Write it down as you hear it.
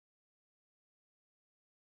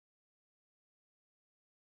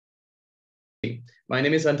meeting. My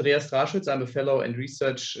name is Andreas Traschütz. I'm a fellow and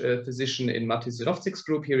research physician in Matthis Synofzik's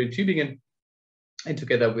group here in Tübingen. And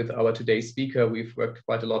together with our today's speaker, we've worked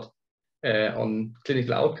quite a lot on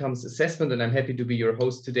clinical outcomes assessment, and I'm happy to be your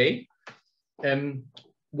host today.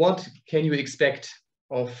 What can you expect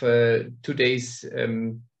of today's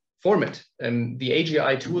format? The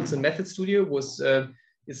AGI Tools and Methods Studio is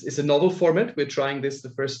a novel format. We're trying this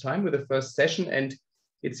the first time with the first session, and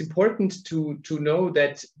it's important to know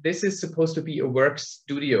that this is supposed to be a work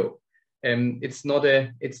studio. It's not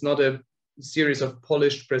a series of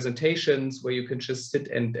polished presentations where you can just sit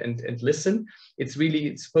and listen. It's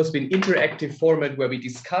supposed to be an interactive format where we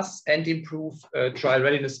discuss and improve trial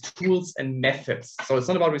readiness tools and methods. So it's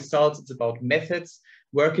not about results, it's about methods,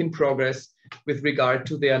 work in progress with regard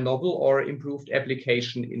to their novel or improved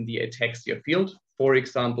application in the ataxia field. For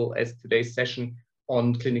example, as today's session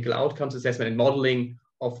on clinical outcomes assessment and modeling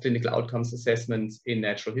of clinical outcomes assessments in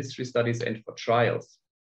natural history studies and for trials.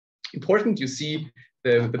 Important, you see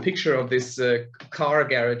the picture of this car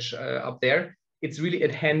garage up there. It's really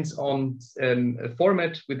a hands-on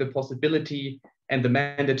format with the possibility and the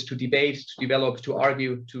mandate to debate, to develop, to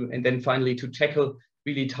argue, and then finally to tackle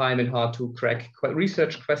really time and hard to crack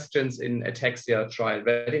research questions in ataxia trial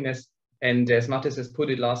readiness. And as Matthis has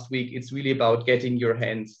put it last week, it's really about getting your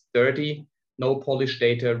hands dirty, no polished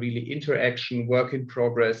data, really interaction, work in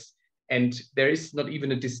progress. And there is not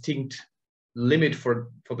even a distinct limit for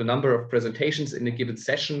the number of presentations in a given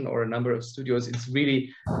session or a number of studios. It's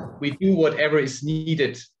really, we do whatever is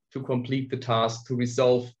needed to complete the task, to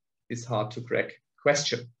resolve this hard to crack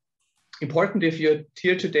question. Important if you're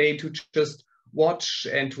here today to just watch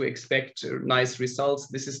and to expect nice results.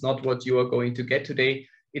 This is not what you are going to get today.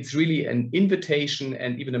 It's really an invitation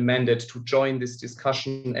and even a mandate to join this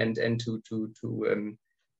discussion and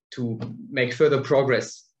to make further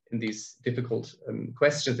progress in these difficult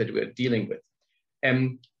questions that we're dealing with.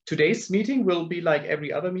 Today's meeting will be like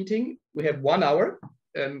every other meeting. We have 1 hour,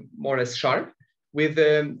 more or less sharp, with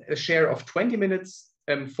a share of 20 minutes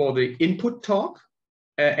for the input talk,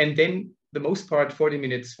 and then the most part 40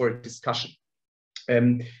 minutes for discussion.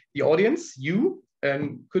 The audience, you,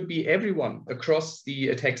 could be everyone across the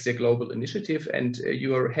Ataxia Global Initiative, and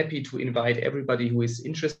you are happy to invite everybody who is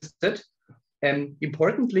interested.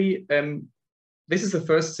 Importantly, this is the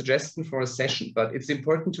first suggestion for a session, but it's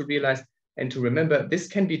important to realize and to remember this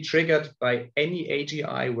can be triggered by any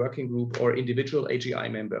AGI working group or individual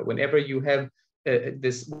AGI member. Whenever you have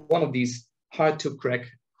one of these hard to crack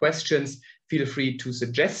questions, feel free to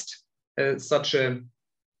suggest such a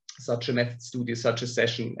method studio, such a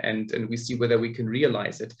session, and we see whether we can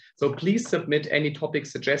realize it. So please submit any topic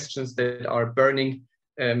suggestions that are burning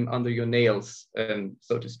under your nails,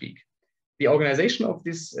 so to speak. The organization of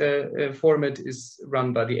this format is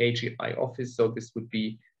run by the AGI office, so this would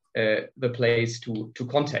be the place to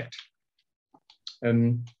contact.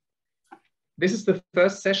 This is the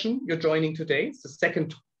first session you're joining today. It's the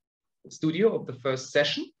second studio of the first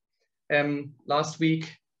session. Last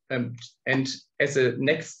week, and as a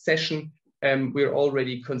next session, we're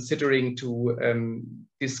already considering to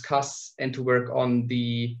discuss and to work on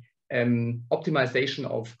the optimization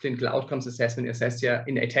of clinical outcomes assessment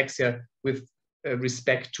in ataxia with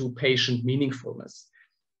respect to patient meaningfulness.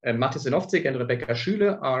 Matthis Synofzik and Rebecca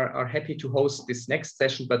Schüle are happy to host this next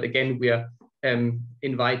session, but again, we are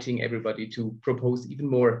inviting everybody to propose even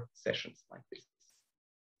more sessions like this.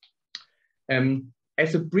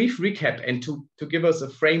 As a brief recap and to give us a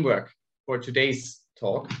framework for today's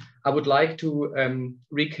talk, I would like to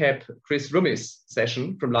recap Chris Rummi's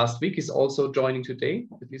session from last week. He's also joining today.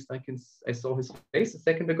 At least I saw his face a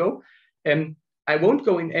second ago. I won't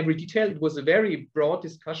go in every detail. It was a very broad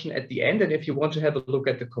discussion at the end. And if you want to have a look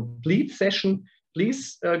at the complete session,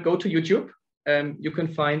 please go to YouTube. You can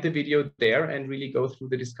find the video there and really go through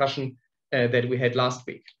the discussion that we had last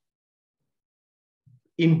week.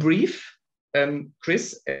 In brief,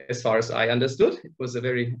 Chris, as far as I understood, it was a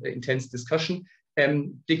very intense discussion,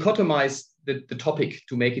 dichotomized the topic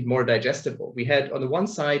to make it more digestible. We had, on the one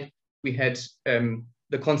side, we had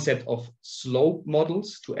the concept of slope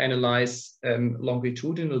models to analyze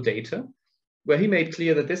longitudinal data, where he made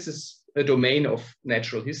clear that this is a domain of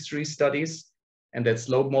natural history studies, and that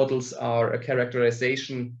slope models are a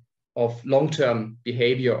characterization of long-term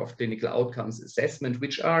behavior of clinical outcomes assessment,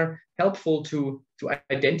 which are helpful to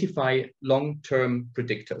identify long-term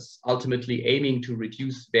predictors, ultimately aiming to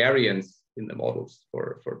reduce variance in the models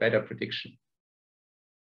for better prediction.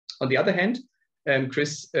 On the other hand,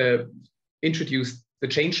 Chris introduced the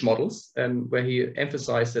change models, where he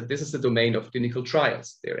emphasized that this is the domain of clinical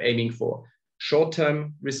trials. They're aiming for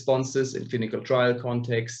short-term responses in clinical trial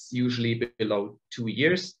contexts, usually below 2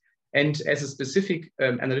 years, And as a specific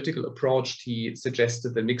analytical approach, he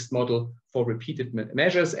suggested the mixed model for repeated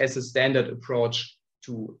measures as a standard approach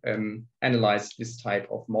to analyze this type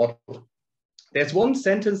of model. There's one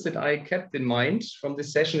sentence that I kept in mind from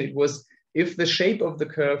this session. It was, if the shape of the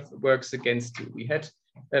curve works against you. We had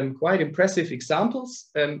quite impressive examples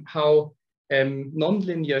how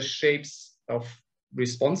nonlinear shapes of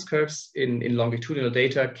response curves in longitudinal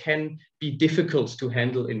data can be difficult to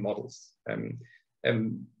handle in models.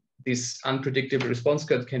 This unpredictable response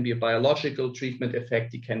curve can be a biological treatment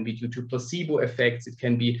effect. It can be due to placebo effects. It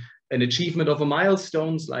can be an achievement of a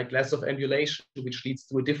milestones like loss of ambulation, which leads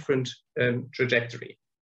to a different trajectory.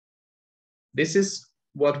 This is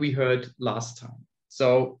what we heard last time.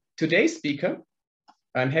 So today's speaker,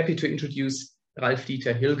 I'm happy to introduce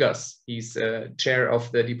Ralf-Dieter Hilgers. He's chair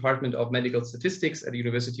of the Department of Medical Statistics at the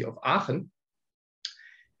University of Aachen.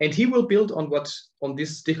 And he will build on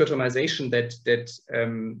this dichotomization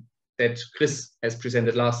that Chris has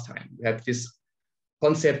presented last time. We have this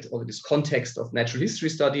concept or this context of natural history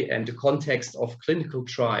study and the context of clinical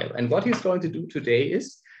trial. And what he's going to do today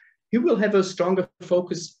is he will have a stronger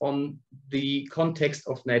focus on the context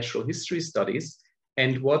of natural history studies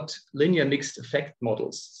and what linear mixed effect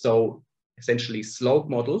models, so essentially slope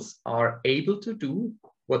models, are able to do,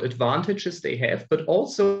 what advantages they have, but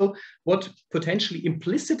also what potentially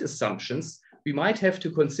implicit assumptions we might have to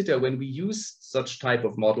consider when we use such type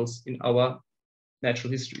of models in our natural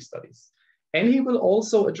history studies. And he will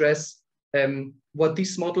also address what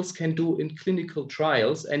these models can do in clinical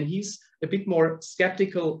trials. And he's a bit more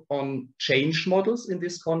skeptical on change models in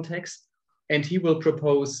this context. And he will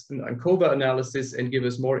propose an ANCOVA analysis and give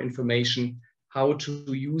us more information how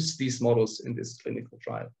to use these models in this clinical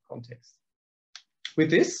trial context. With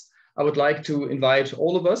this, I would like to invite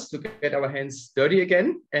all of us to get our hands dirty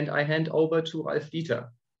again, and I hand over to Ralf-Dieter.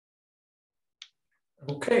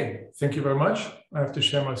 Okay, thank you very much. I have to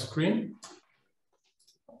share my screen.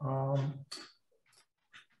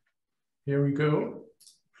 Here we go.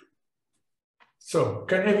 So,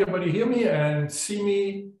 can everybody hear me and see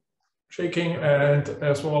me shaking, and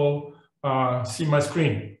as well see my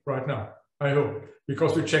screen right now? I hope,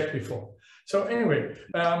 because we checked before. So anyway,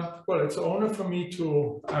 well, it's an honor for me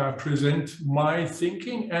to present my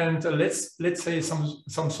thinking, and let's say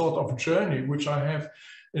some sort of journey which I have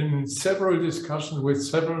in several discussions with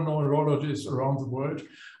several neurologists around the world,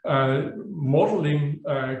 modeling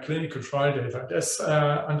clinical trial data. As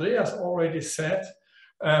Andreas already said,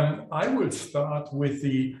 I will start with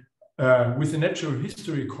the natural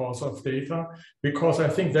history course of data, because I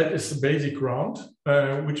think that is the basic ground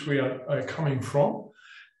which we are coming from.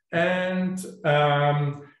 And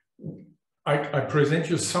I present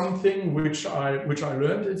you something which I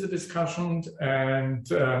learned in the discussion, and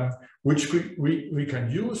which we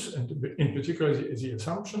can use, and in particular the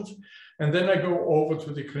assumptions. And then I go over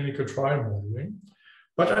to the clinical trial modeling.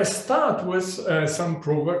 But I start with some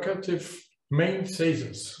provocative main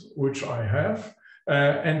theses which I have,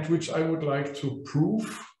 and which I would like to prove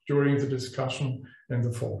during the discussion in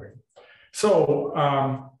the following. So,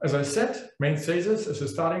 as I said, main thesis is a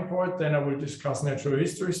starting point. Then I will discuss natural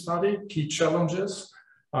history study, key challenges,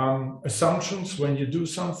 assumptions when you do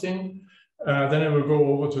something. Then I will go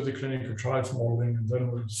over to the clinical trials modeling, and then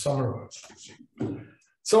we'll summarize.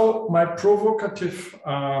 So, my provocative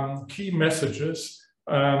key messages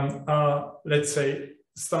are, let's say,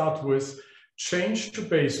 start with: change to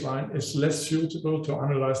baseline is less suitable to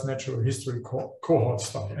analyze natural history cohort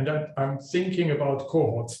study. And I'm thinking about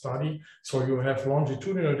cohort study. So you have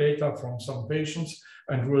longitudinal data from some patients,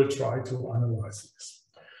 and we'll try to analyze this.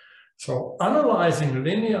 So analyzing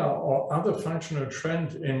linear or other functional trend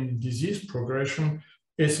in disease progression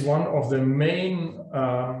is one of the main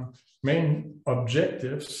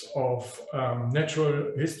objectives of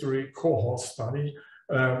natural history cohort study,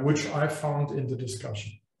 which I found in the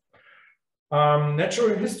discussion.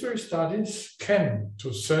 Natural history studies can, to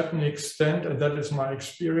a certain extent, and that is my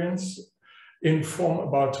experience, inform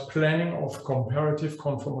about planning of comparative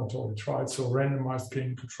confirmatory trials, so randomized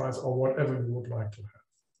clinical trials or whatever you would like to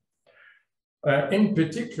have. In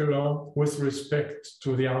particular, with respect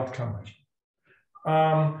to the outcome measure.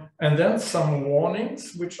 And then some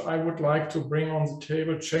warnings, which I would like to bring on the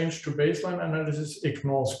table. Change to baseline analysis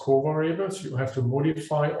ignores covariables. You have to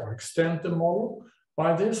modify or extend the model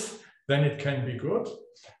by this. Then it can be good,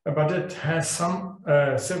 but it has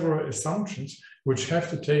several assumptions which have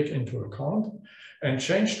to take into account. And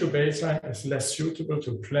change to baseline is less suitable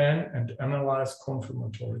to plan and analyze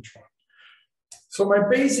confirmatory trials. So my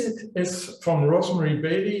basic is from Rosemary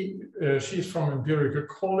Bailey. She's from Empirical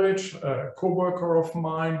College, a co-worker of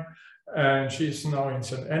mine, and she's now in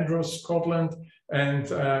St. Andrews, Scotland.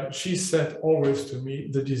 And she said always to me,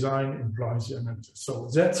 the design implies the analysis. So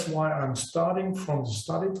that's why I'm starting from the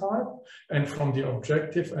study type and from the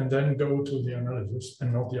objective and then go to the analysis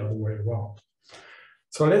and not the other way around.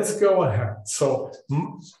 So let's go ahead. So,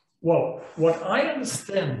 well, what I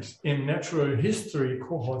understand in natural history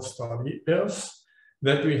cohort study is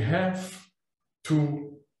that we have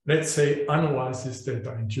to, let's say, analyze this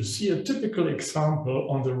data. And you see a typical example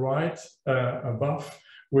on the right above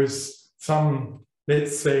with some,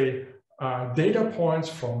 let's say, data points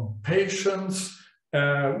from patients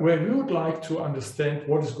where we would like to understand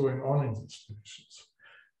what is going on in these patients.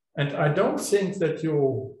 And I don't think that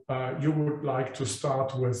you would like to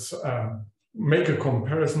start with, make a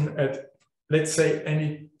comparison at, let's say,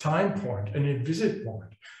 any time point, any visit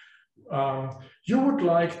point. You would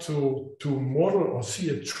like to model or see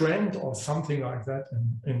a trend or something like that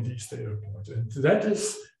in these data points. And that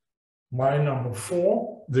is my number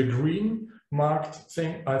 4, the green marked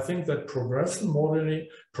thing. I think that progression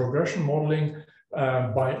modeling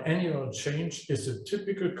by annual change is a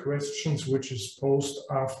typical question which is posed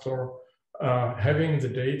after having the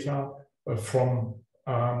data from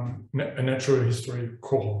a natural history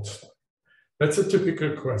cohort study. That's a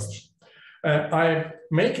typical question. I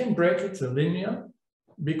make in brackets a linear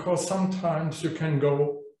because sometimes you can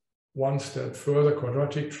go one step further,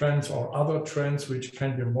 quadratic trends or other trends which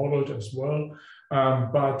can be modeled as well.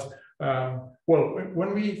 Well,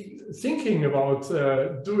 when we thinking about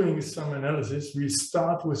doing some analysis, we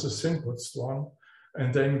start with the simplest one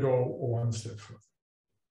and then go one step further.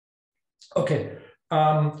 Okay,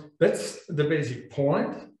 that's the basic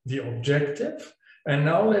point, the objective. And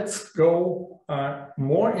now let's go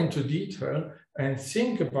more into detail and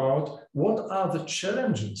think about what are the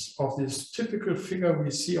challenges of this typical figure we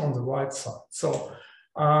see on the right side. So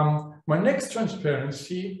my next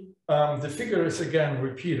transparency, the figure is again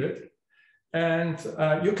repeated, and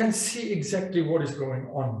you can see exactly what is going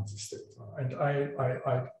on with this data.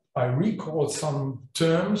 And I recall some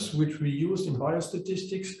terms which we used in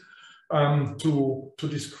biostatistics to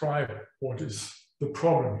describe what is the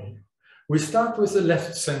problem here. We start with the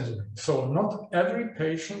left censoring. So not every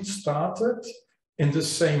patient started in the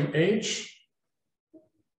same age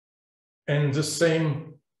and the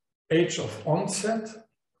same age of onset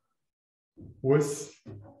with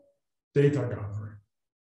data gathering.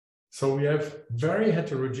 So we have very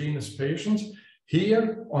heterogeneous patients.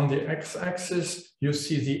 Here on the x-axis, you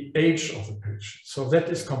see the age of the patient. So that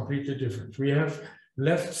is completely different. We have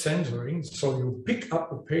left censoring, so you pick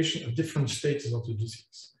up a patient at different stages of the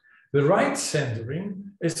disease. The right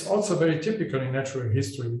censoring is also very typical in natural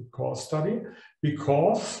history course study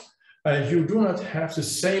because you do not have the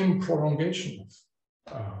same prolongation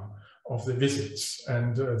of the visits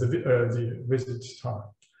and the visit time.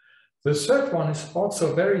 The third one is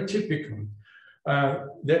also very typical.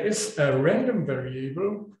 There is a random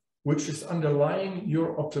variable which is underlying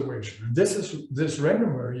your observation. This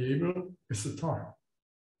random variable is the time.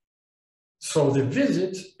 So the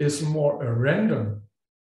visit is more a random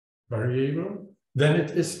variable than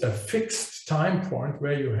it is a fixed time point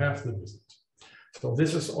where you have the visit. So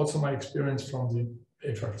this is also my experience from the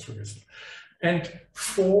effects register. And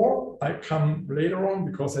 4, I come later on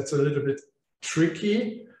because that's a little bit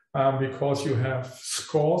tricky because you have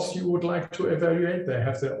scores you would like to evaluate. They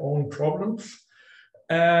have their own problems.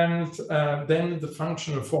 And then the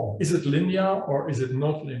functional form. Is it linear or is it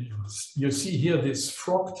not linear? You see here this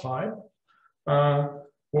frog type.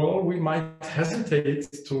 Well, we might hesitate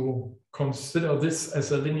to consider this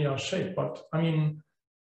as a linear shape, but I mean,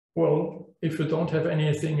 well, if you don't have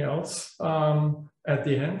anything else at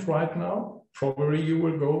the end right now, probably you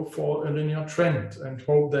will go for a linear trend and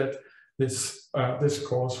hope that this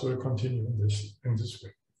course will continue in this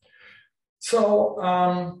way. So,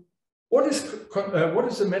 what is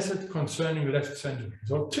the method concerning left censoring?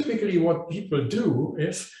 So typically what people do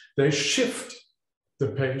is they shift the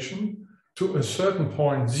patient to a certain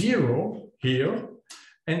point 0 here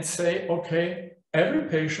and say, okay, every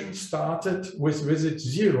patient started with visit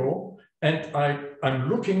 0 and I'm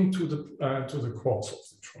looking to the course of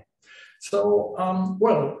the trial. So,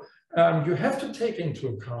 you have to take into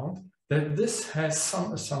account that this has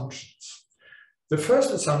some assumptions. The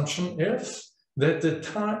first assumption is that the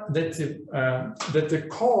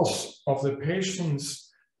course of the patient's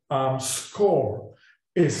score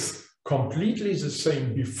is completely the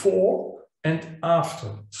same before and after.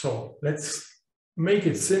 So let's make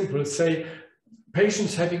it simple. Say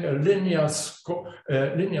patients having a linear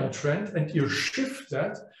trend, and you shift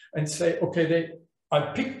that and say, okay,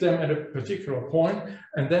 I pick them at a particular point,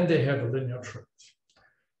 and then they have a linear trend.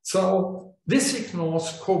 So this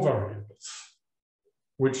ignores covariables,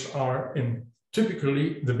 which are in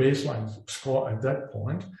typically the baseline score at that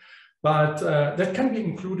point, but that can be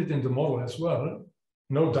included in the model as well,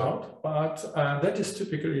 no doubt, but that is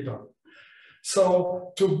typically done.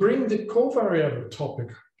 So to bring the covariable topic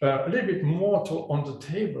a little bit more on the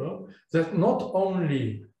table, that not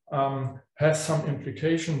only has some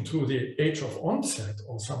implication to the age of onset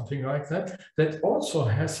or something like that, that also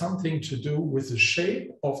has something to do with the shape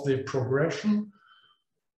of the progression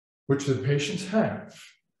which the patients have.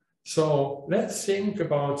 So let's think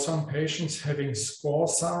about some patients having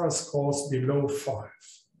scores, SARA scores below 5.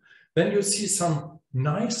 Then you see some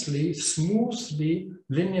nicely, smoothly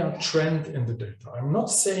linear trend in the data. I'm not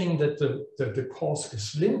saying that the course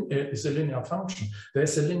is a linear function.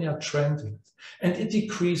 There's a linear trend in it, and it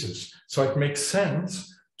decreases. So it makes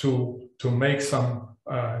sense to make some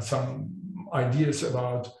ideas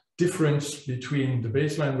about difference between the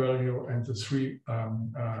baseline value and the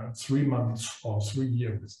 3 months or 3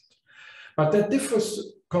 years. But that differs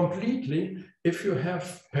completely if you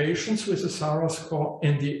have patients with a SARA score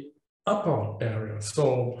in the upper area,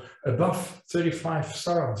 so above 35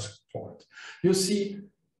 SARA point. You see,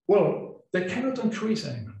 well, they cannot increase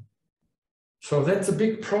anymore. So that's a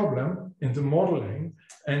big problem in the modeling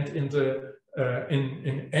and in the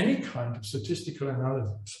in any kind of statistical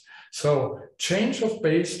analysis. So change of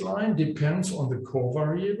baseline depends on the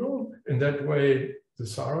covariable, in that way the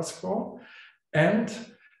SARA score, and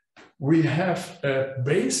we have a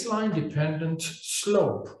baseline dependent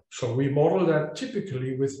slope. So we model that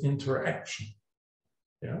typically with interaction.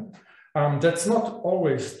 Yeah, that's not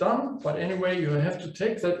always done, but anyway, you have to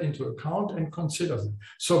take that into account and consider it.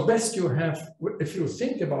 So best you have, if you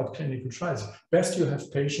think about clinical trials, best you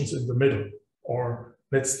have patients in the middle, or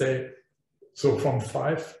let's say, so from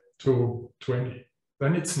 5 to 20.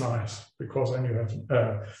 Then it's nice, because then you have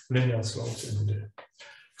linear slopes in the day.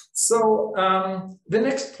 So the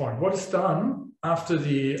next point, what is done after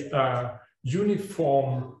the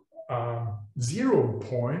uniform 0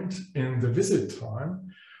 point in the visit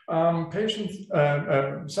time, patients,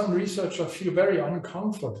 some researchers feel very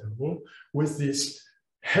uncomfortable with this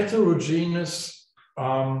heterogeneous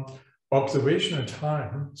observational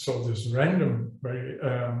time, so this random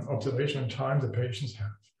observational time the patients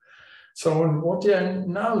have. So what they are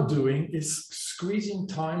now doing is squeezing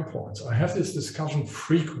time points. I have this discussion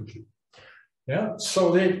frequently. Yeah,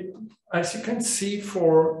 so they, as you can see,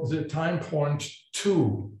 for the time point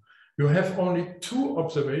 2, you have only 2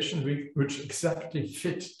 observations which exactly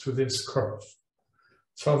fit to this curve.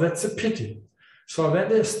 So that's a pity. So then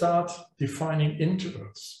they start defining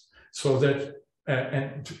intervals, so that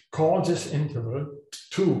and to call this interval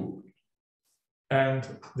 2. And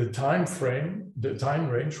the time frame, the time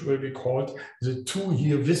range will be called the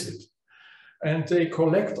 2-year visit. And they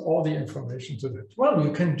collect all the information to that. Well,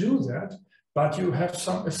 you can do that, but you have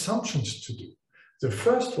some assumptions to do. The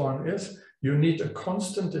first one is you need a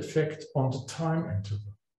constant effect on the time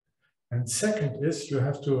interval. And second is you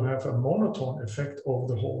have to have a monotone effect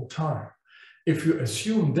over the whole time. If you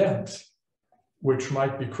assume that, which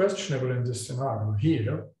might be questionable in this scenario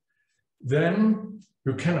here, then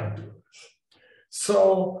you cannot do it.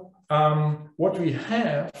 So what we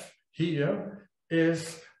have here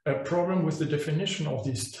is a problem with the definition of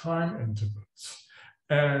these time intervals.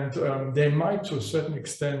 And they might to a certain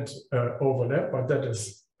extent overlap, but that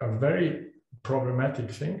is a very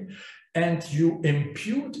problematic thing. And you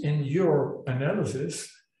impute in your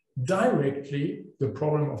analysis directly the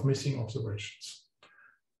problem of missing observations,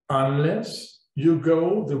 unless you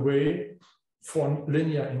go the way for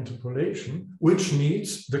linear interpolation, which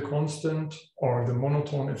needs the constant or the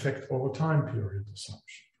monotone effect over time period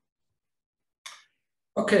assumption.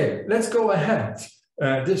 Okay, let's go ahead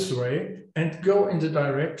this way and go in the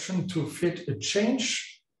direction to fit a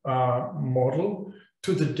change model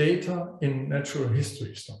to the data in natural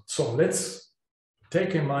history stuff. So let's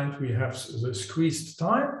take in mind we have the squeezed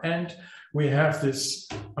time and we have this,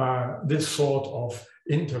 this sort of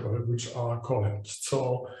interval which are collapsed.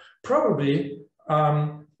 So probably,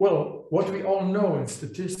 well, what we all know in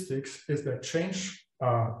statistics is that change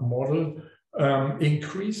model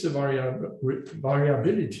increase the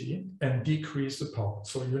variability and decrease the power.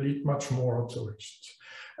 So you need much more observations.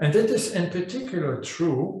 And that is in particular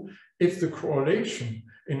true if the correlation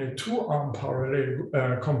in a 2-arm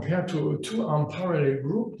parallel compared to a 2-arm parallel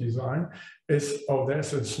group design is, oh,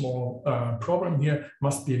 there's a small problem here,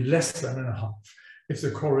 must be less than 1/2. If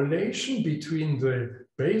the correlation between the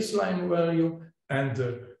baseline value and the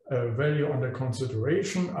value under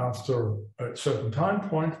consideration after a certain time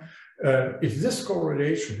point if this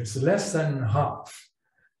correlation is less than half,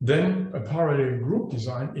 then a parallel group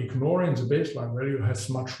design ignoring the baseline value has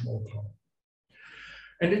much more power.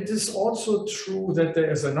 And it is also true that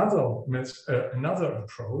there is another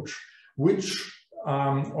approach which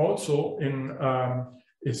also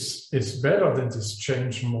is better than this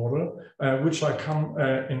change model, to which I come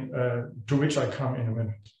in a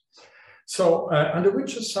minute. So under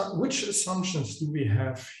which assumptions do we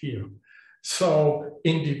have here? So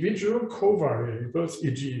individual covariables,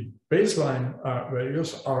 e.g. baseline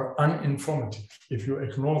values, are uninformative if you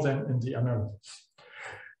ignore them in the analysis.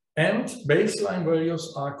 And baseline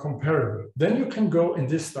values are comparable. Then you can go in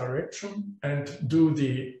this direction and do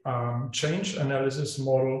the change analysis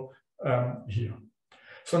model here.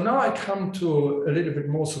 So now I come to a little bit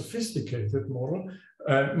more sophisticated model,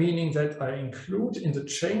 meaning that I include in the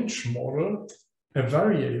change model a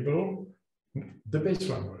variable, the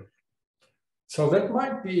baseline value. So that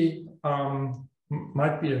might be a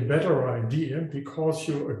better idea because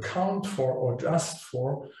you account for or adjust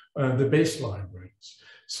for the baseline values.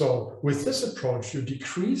 So with this approach, you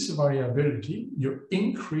decrease variability, you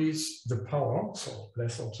increase the power, so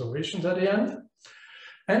less observations at the end,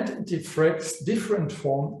 and it reflects different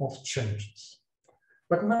form of changes.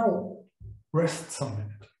 But now, rest a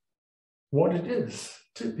minute. What it is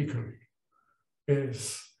typically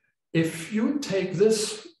is if you take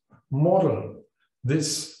this model,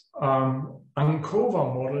 this ANCOVA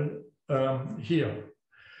model here,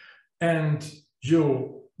 and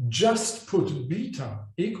you just put beta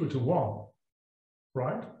equal to 1,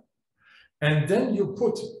 right? And then you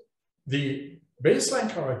put the baseline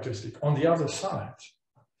characteristic on the other side.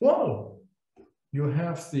 Well, you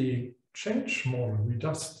have the change model we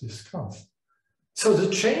just discussed. So the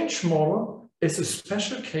change model is a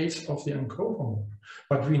special case of the ANCOVA model,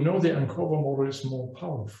 but we know the ANCOVA model is more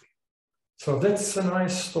powerful. So that's a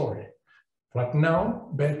nice story. But now,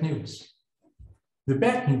 bad news. The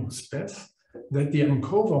bad news is that the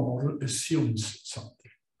ANCOVA model assumes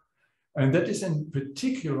something. And that is in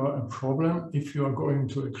particular a problem if you are going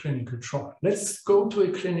to a clinical trial. Let's go to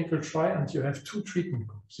a clinical trial and you have two treatment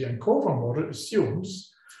groups. The ANCOVA model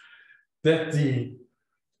assumes that the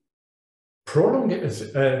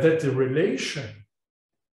relation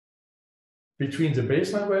between the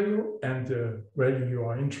baseline value and the value you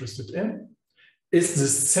are interested in is the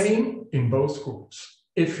same in both groups.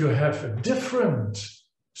 If you have a different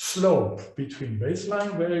slope between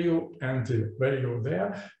baseline value and the value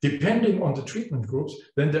there, depending on the treatment groups,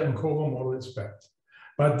 then the ANCOVA model is bad.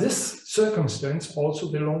 But this circumstance also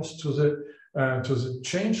belongs to the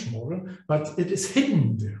change model, but it is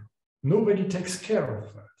hidden there. Nobody takes care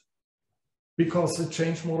of that because the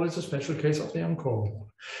change model is a special case of the ANCOVA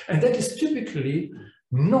model. And that is typically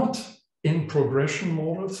not in progression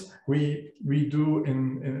models we modeled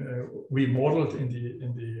in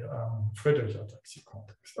the Friedrich ataxia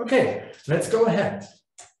context. Okay, let's go ahead.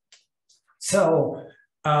 So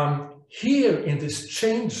here in this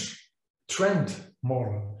change trend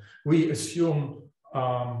model, we assume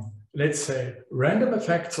let's say random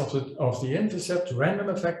effects of the intercept, random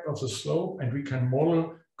effect of the slope, and we can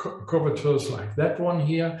model curvatures like that one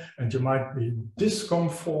here, and you might be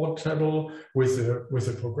discomfortable with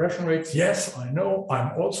the progression rates. Yes, I know,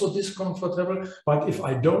 I'm also discomfortable, but if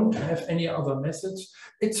I don't have any other methods,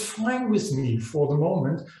 it's fine with me for the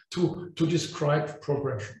moment to describe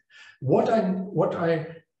progression. What I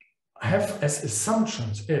have as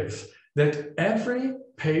assumptions is that every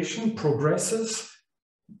patient progresses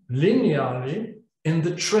linearly in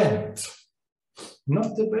the trend.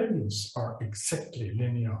 Not the values are exactly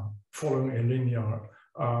linear, following a linear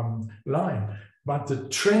line, but the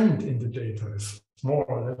trend in the data is more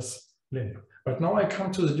or less linear. But now I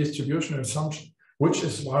come to the distribution assumption, which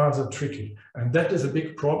is rather tricky. And that is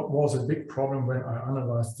was a big problem when I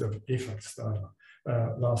analyzed the effects data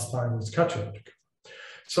last time with Katja.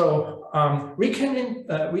 So we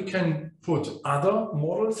can put other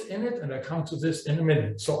models in it, and I come to this in a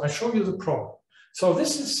minute. So I show you the problem. So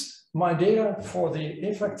this is my data for the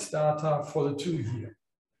effects data for the two here,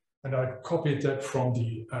 and I copied that from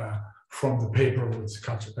the paper with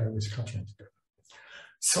Katja.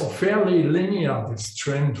 So fairly linear this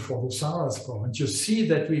trend for the SARA score, and you see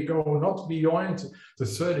that we go not beyond the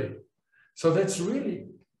 30. So that's really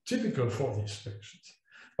typical for these patients.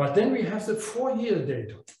 But then we have the 4-year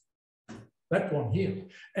data, that one here.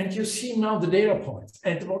 And you see now the data points.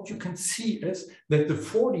 And what you can see is that the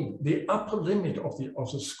 40, the upper limit of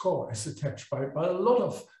the score is attached by a lot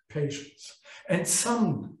of patients. And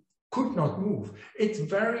some could not move. It's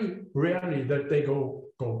very rarely that they go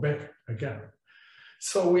back again.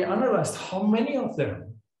 So we analyzed how many of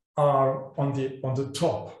them are on the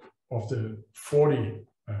top of the 40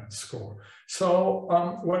 score. So,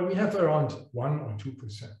 well, we have around 1 or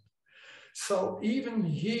 2%. So even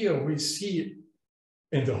here we see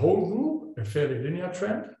in the whole group a fairly linear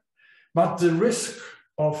trend, but the risk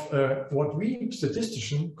of what we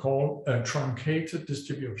statisticians call a truncated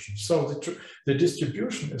distribution. So the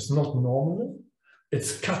distribution is not normal,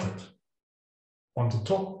 it's cutted on the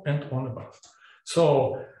top and on above.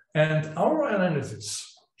 So, and our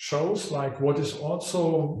analysis shows, like what is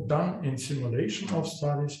also done in simulation of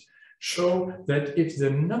studies, show that if the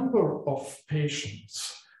number of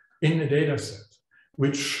patients in a data set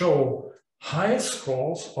which show high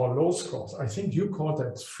scores or low scores, I think you call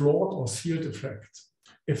that flawed or sealed effect,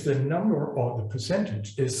 if the number or the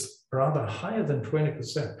percentage is rather higher than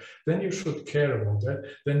 20%, then you should care about that.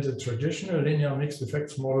 Then the traditional linear mixed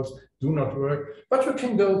effects models do not work, but you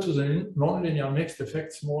can go to the non-linear mixed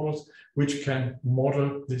effects models, which can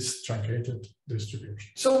model this truncated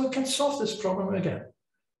distribution. So we can solve this problem again.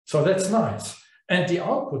 So that's nice. And the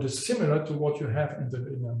output is similar to what you have in the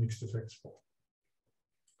linear mixed effects model.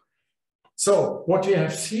 So what we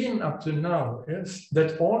have seen up to now is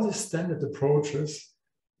that all the standard approaches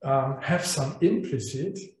have some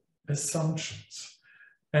implicit assumptions.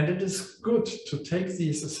 And it is good to take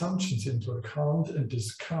these assumptions into account and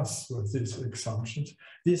discuss with these assumptions.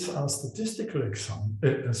 These are statistical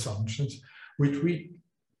assumptions which we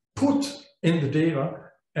put in the data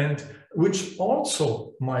and which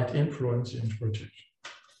also might influence the interpretation.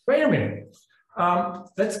 Wait a minute.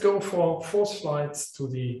 Let's go for 4 slides to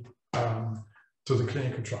the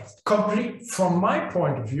clinical trials. From my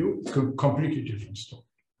point of view, it's a completely different story.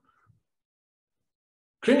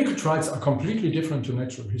 Clinical trials are completely different to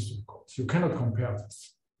natural history courses. You cannot compare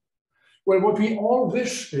this. Well, what we all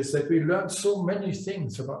wish is that we learn so many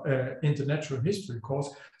things about in the natural history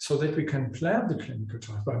course so that we can plan the clinical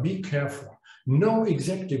trial, but be careful. Know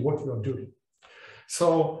exactly what you are doing.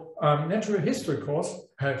 So natural history course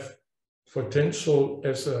have potential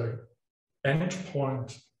as an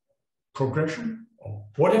endpoint progression or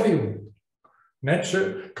whatever you want.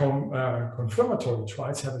 Natural confirmatory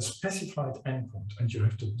trials have a specified endpoint, and you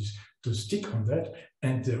have to stick on that,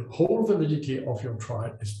 and the whole validity of your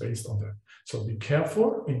trial is based on that. So be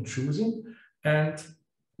careful in choosing, and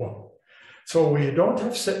well, so we don't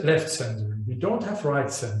have left censoring, we don't have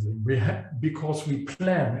right censoring, because we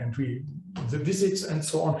plan and the visits and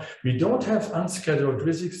so on, we don't have unscheduled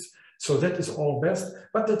visits, so that is all best,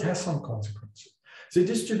 but that has some consequences. The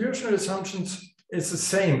distributional assumptions is the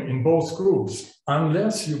same in both groups,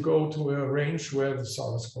 unless you go to a range where the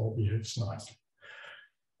score behaves nicely.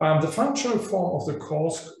 The functional form of the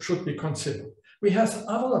course should be considered. We have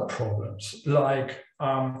other problems like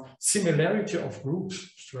similarity of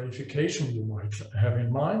groups, stratification you might have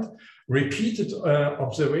in mind, repeated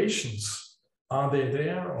observations. Are they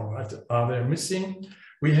there or are they missing?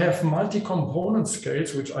 We have multi-component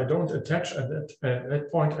scales, which I don't attach at that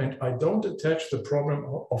point, and I don't attach the problem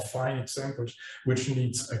of finite samples, which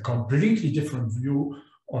needs a completely different view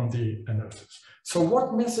on the analysis. So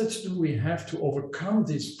what methods do we have to overcome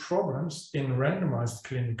these problems in randomized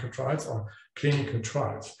clinical trials or clinical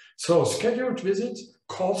trials? So scheduled visit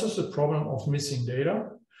causes the problem of missing data,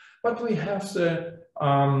 but we have the,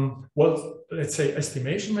 well, let's say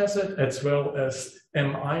estimation method, as well as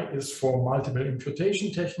MI is for multiple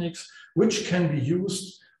imputation techniques, which can be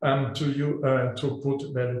used to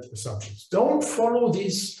put valid assumptions. Don't follow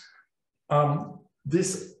these,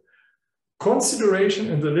 this consideration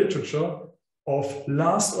in the literature of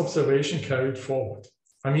last observation carried forward.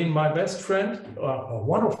 I mean, my best friend,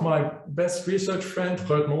 one of my best research friends,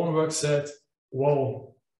 Bert Morenberg, said,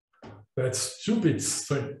 "Whoa, that's stupid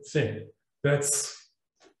thing. That's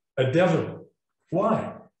a devil."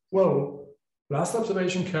 Why? Well, last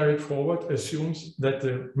observation carried forward assumes that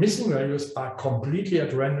the missing values are completely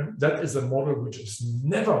at random. That is a model which is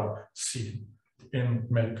never seen in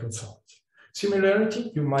medical science.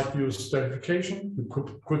 Similarity, you might use stratification. You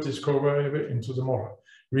could put this covariable into the model.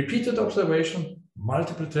 Repeated observation,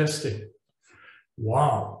 multiple testing.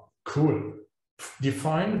 Wow, cool.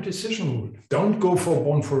 Define a decision rule. Don't go for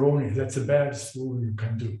Bonferroni. That's the baddest rule you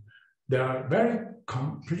can do. There are very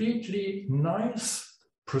completely nice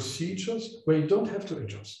procedures where you don't have to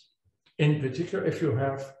adjust. In particular, if you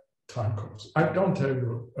have time codes. I don't tell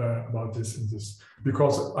you about this in this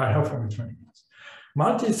because I have only 20 minutes.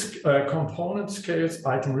 Multi-component scales,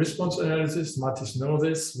 item response analysis. Matthis knows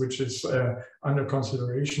this, which is under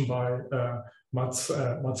consideration by Mats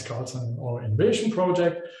Carlson in our innovation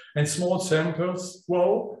project. And small samples,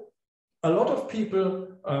 well, a lot of people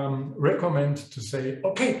recommend to say,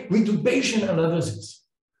 okay, we do Bayesian analysis.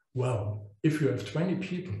 Well, if you have 20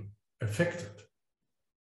 people affected,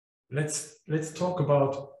 let's talk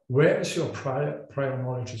about where is your prior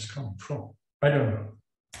knowledge is coming from. I don't know.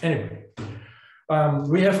 Anyway,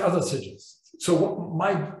 we have other suggestions. So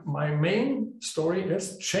what my main story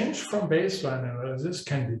is change from baseline analysis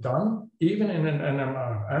can be done even in an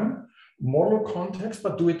NMRM model context,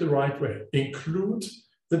 but do it the right way. Include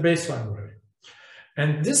the baseline value.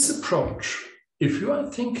 And this approach, if you are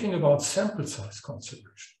thinking about sample size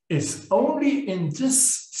consideration, is only in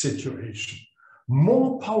this situation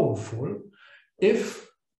more powerful if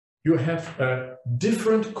you have a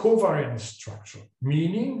different covariance structure,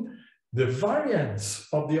 meaning the variance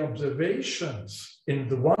of the observations in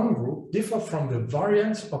the one group differ from the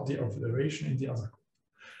variance of the observation in the other group.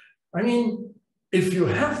 I mean, if you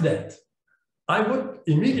have that, I would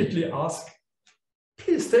immediately ask,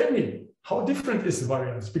 please tell me, how different is the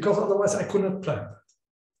variance? Because otherwise I could not plan that.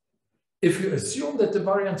 If you assume that the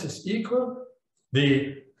variance is equal,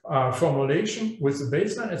 the formulation with the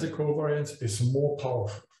baseline as a covariance is more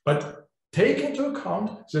powerful. But take into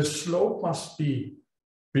account the slope must be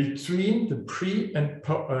between the pre and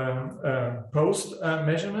post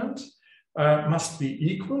measurement must be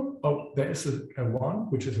equal. Oh, there is a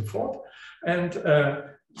 1, which is a 4. And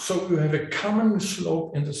so you have a common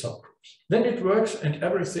slope in the subgroups. Then it works and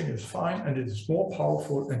everything is fine and it is more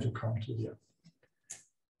powerful and you come to the end.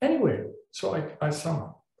 Anyway, so I sum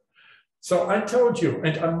up. So I told you,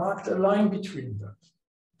 and I marked a line between them.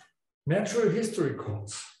 Natural history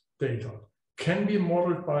course data can be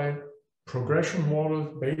modeled by progression model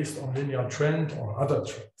based on linear trend or other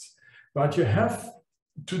trends. But you have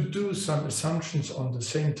to do some assumptions on the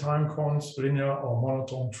same time course, linear or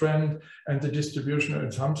monotone trend, and the distributional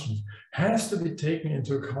assumptions has to be taken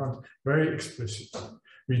into account very explicitly.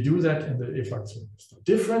 We do that in the EFAC semester.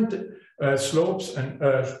 Different slopes and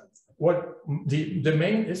what the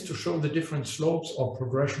main is to show the different slopes or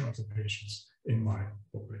progression of the patients in my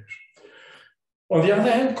population. On the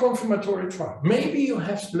other hand, confirmatory trial. Maybe you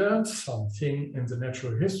have learned something in the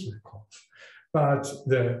natural history course, but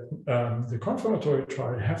the confirmatory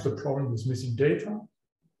trial have the problem with missing data.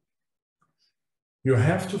 You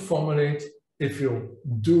have to formulate, if you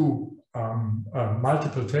do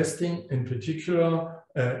multiple testing, in particular,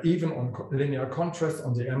 even on linear contrast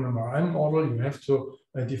on the MMRM model, you have to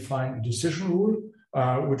define a decision rule,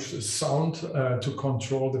 which is sound to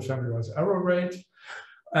control the family-wise error rate.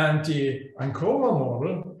 And the ANCOVA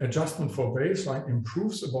model, adjustment for baseline,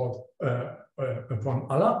 improves upon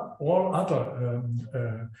all other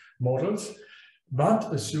models,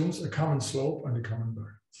 but assumes a common slope and a common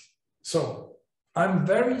variance. So I'm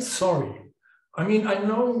very sorry. I mean, I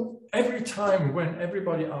know every time when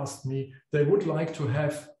everybody asks me, they would like to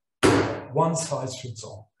have one size fits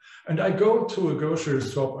all. And I go to a grocery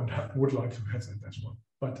store and would like to have that as well,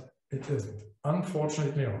 but it isn't.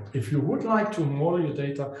 Unfortunately not. If you would like to model your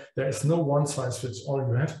data, there is no one size fits all.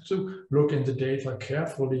 You have to look in the data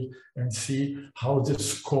carefully and see how the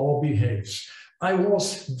score behaves. I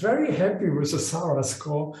was very happy with the SARA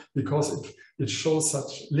score because it shows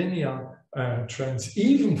such linear trends,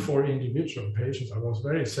 even for individual patients. I was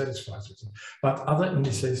very satisfied with them. But other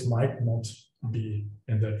indices might not be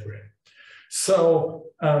in that way.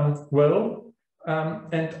 So, and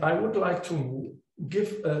I would like to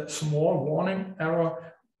give a small warning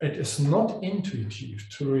error. It is not intuitive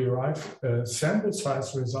to derive sample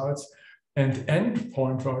size results and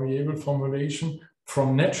endpoint variable formulation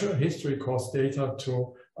from natural history course data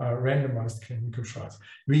to randomized clinical trials.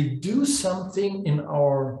 We do something in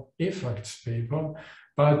our EFACT paper,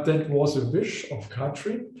 but that was a wish of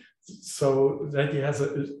Katri, so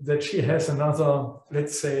that she has another,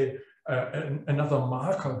 let's say, another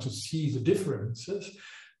marker to see the differences.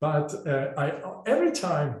 But every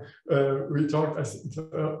time we talk, I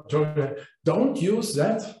told her, don't use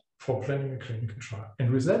that for planning a clinical trial. And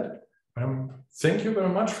with that, thank you very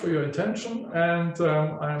much for your attention, and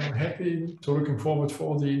I'm happy to looking forward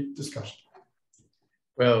for the discussion.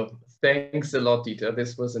 Well, thanks a lot, Dieter.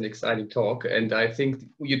 This was an exciting talk, and I think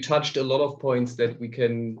you touched a lot of points that we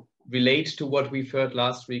can relate to what we've heard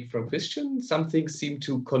last week from Christian. Some things seem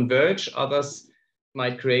to converge, others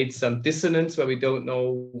might create some dissonance where we don't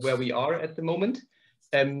know where we are at the moment.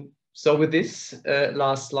 So with this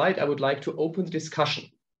last slide, I would like to open the discussion.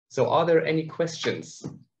 So are there any questions?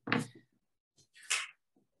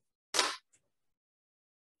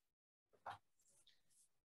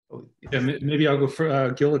 Yeah, maybe I'll go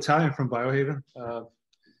for Gil Italian from Biohaven.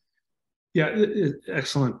 Yeah,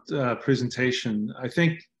 excellent presentation. I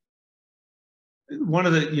think one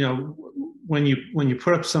of the, when you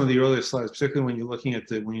put up some of the earlier slides, particularly when you're looking at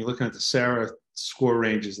the SARA score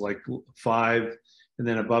ranges like 5 and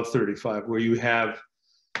then above 35, where you have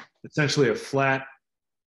essentially a flat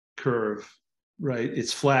curve, right?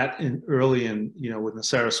 It's flat in early and, when the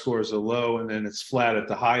SARA scores are low, and then it's flat at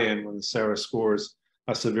the high end when the SARA scores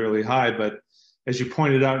are severely high. But as you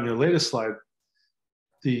pointed out in your latest slide,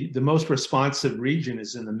 the most responsive region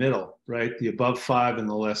is in the middle, right? The above 5 and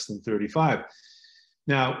the less than 35.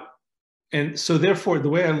 Now, and so therefore, the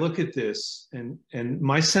way I look at this, and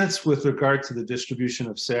my sense with regard to the distribution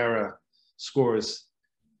of SARA scores,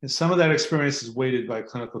 and some of that experience is weighted by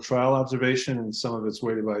clinical trial observation, and some of it's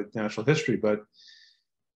weighted by natural history, but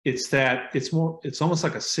it's almost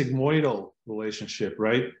like a sigmoidal relationship,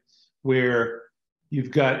 right? Where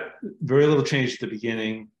you've got very little change at the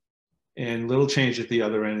beginning and little change at the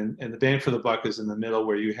other end, and the bang for the buck is in the middle,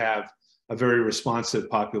 where you have a very responsive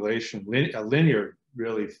population, a linear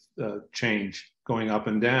really change going up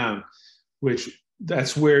and down, which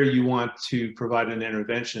that's where you want to provide an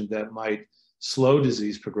intervention that might slow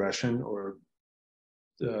disease progression, or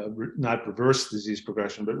not reverse disease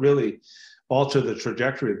progression, but really alter the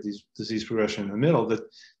trajectory of disease progression in the middle.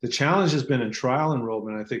 The challenge has been in trial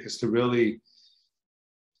enrollment, I think, is to really,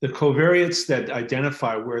 the covariates that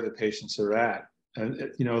identify where the patients are at.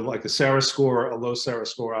 And, like a SARA score, a low SARA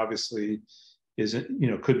score obviously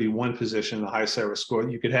isn't, could be one position, a high SARA score.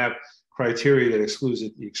 You could have criteria that excludes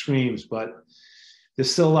at the extremes, but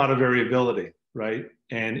there's still a lot of variability, right?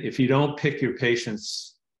 And if you don't pick your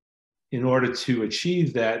patients in order to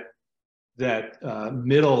achieve that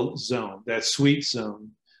middle zone, that sweet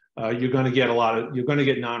zone, you're going to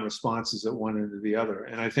get non-responses at one end or the other.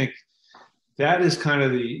 And I think that is kind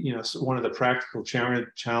of one of the practical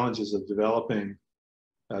challenges of developing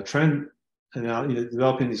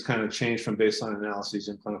developing these kind of change from baseline analyses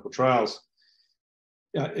in clinical trials.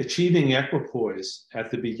 Achieving equipoise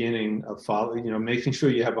at the beginning of making sure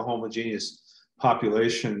you have a homogeneous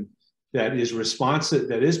population that is responsive,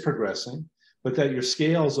 that is progressing, but that your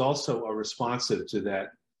scales also are responsive to that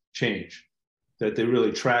change, that they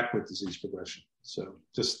really track with disease progression.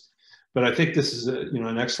 But I think this is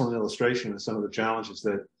an excellent illustration of some of the challenges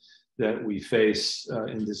that we face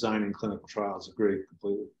in designing clinical trials. Agree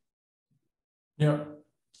completely. Yeah.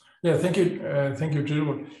 Thank you,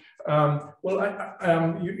 Gilbert. Well,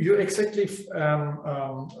 you exactly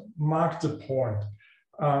marked the point.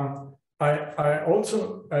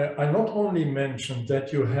 I not only mentioned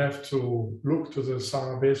that you have to look to the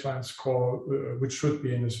SARA baseline score, which should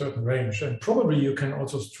be in a certain range, and probably you can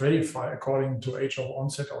also stratify according to age of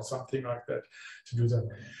onset or something like that to do that.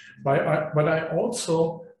 But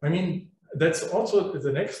I mean, that's also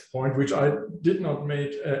the next point, which I did not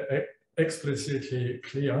make explicitly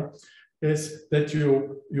clear, is that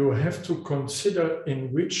you have to consider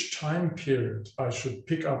in which time period I should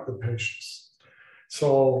pick up the patients.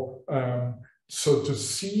 So to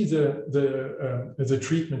see the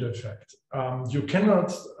treatment effect, you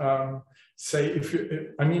cannot say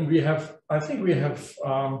I think we have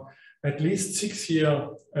at least 6-year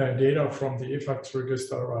data from the EFACTS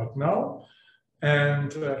register right now,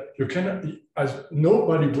 and you cannot, as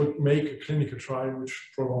nobody would make a clinical trial which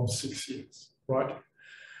prolongs 6 years, right?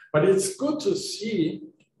 But it's good to see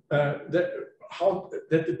that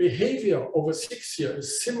the behavior over 6 years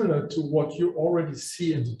is similar to what you already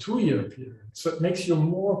see in the 2-year period. So it makes you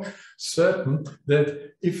more certain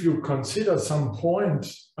that if you consider some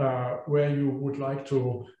point where you would like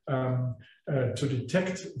to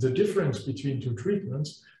detect the difference between two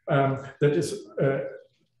treatments, that is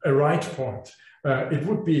a right point. It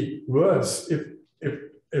would be worse if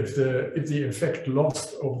the effect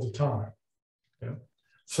lost over the time. Yeah.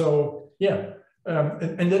 So yeah.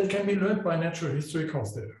 And that can be learned by natural history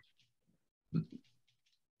cause data.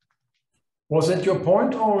 Was that your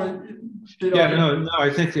point, or did No, I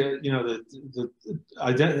think a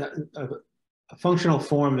functional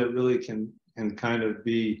form that really can kind of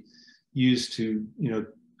be used to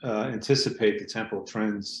anticipate the temporal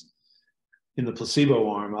trends in the placebo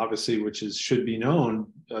arm, obviously, which should be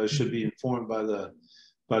known, should be informed by the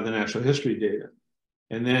natural history data,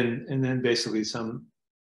 and then basically some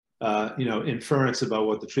inference about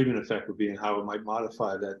what the treatment effect would be and how it might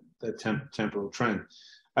modify that temporal trend.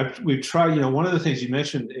 We've tried, one of the things you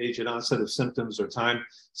mentioned, age at onset of symptoms or time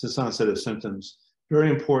since onset of symptoms, very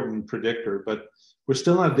important predictor, but we're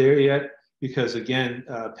still not there yet because, again,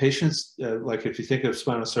 patients, like if you think of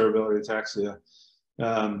spinocerebellar ataxia,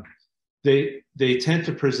 they tend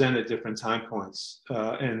to present at different time points.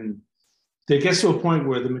 And they get to a point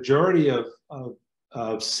where the majority of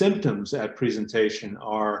symptoms at presentation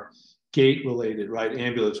are gait-related, right,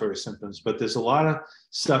 ambulatory symptoms, but there's a lot of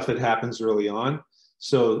stuff that happens early on.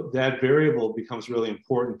 So that variable becomes really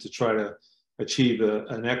important to try to achieve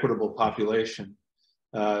an equitable population.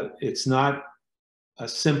 It's not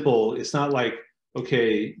like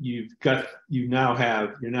okay, you're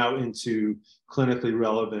now into clinically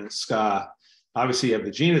relevant SCA. Obviously you have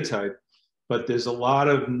the genotype, but there's a lot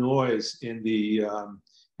of noise in the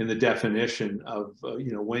definition of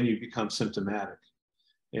when you become symptomatic,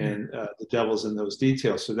 and the devil's in those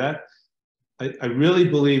details. So that I really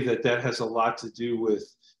believe that has a lot to do with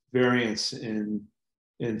variance in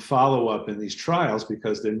follow-up in these trials,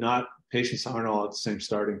 because patients aren't all at the same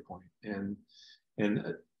starting point, and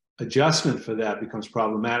adjustment for that becomes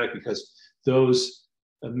problematic because those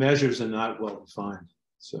measures are not well defined.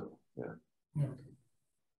 So yeah.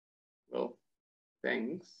 Well,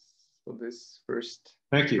 thanks for this first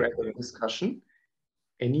Thank you. discussion.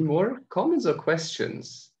 Any more comments or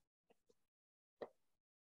questions?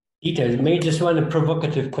 Peter, maybe just one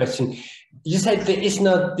provocative question. You said there is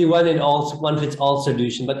not the one-fits-all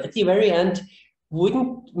solution, but at the very end,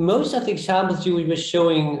 wouldn't most of the examples you were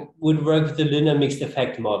showing would work with the linear mixed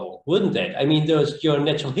effect model, wouldn't that? I mean, there's your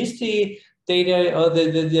natural history data, or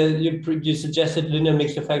you suggested linear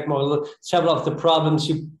mixed effect model. Several of the problems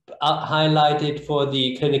you highlighted for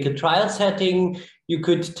the clinical trial setting, you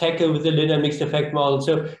could tackle with the linear mixed effect model.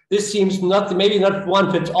 So this seems maybe not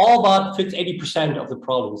one fits all, but fits 80% of the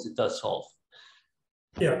problems it does solve.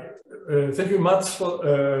 Yeah, thank you, Matthis,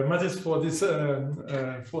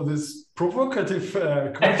 for this provocative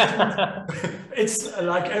question. It's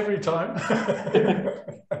like every time.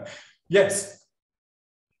 Yes.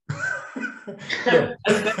 No.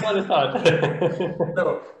 That's what I thought.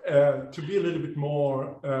 No, to be a little bit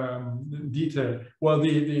more detailed. Well,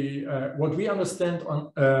 what we understand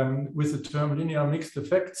with the term linear mixed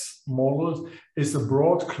effects models is a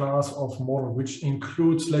broad class of model which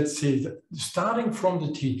includes, let's say, starting from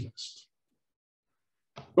the t-test,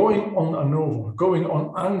 going on ANOVA, going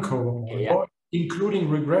on ANCOVA model, including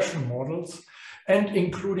regression models, and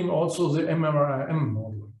including also the MMRM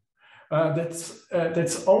model.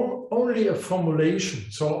 That's only a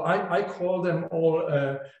formulation. So I call them all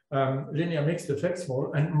linear mixed effects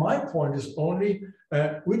model. And my point is only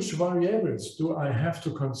which variables do I have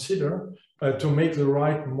to consider to make the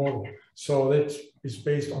right model. So that is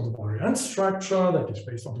based on the variance structure, that is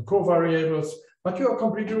based on the covariables, but you are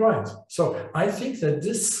completely right. So I think that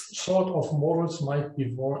this sort of models might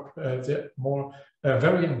be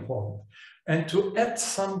very important. And to add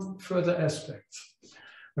some further aspects,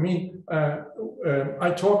 I mean,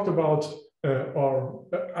 I talked about or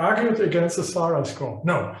argued against the SARA score.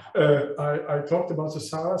 No, I talked about the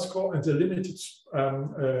SARA score and the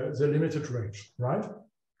limited range, right?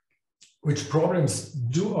 Which problems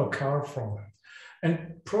do occur from that.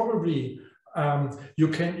 And probably you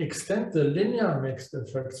can extend the linear mixed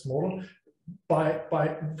effects model by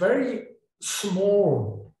very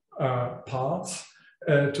small parts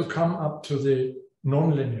to come up to the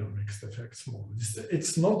non-linear mixed effects model.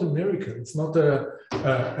 It's not a miracle. It's not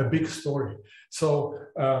a big story. So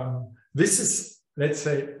this is, let's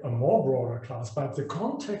say, a more broader class, but the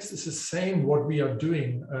context is the same what we are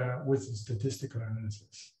doing with the statistical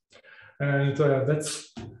analysis. And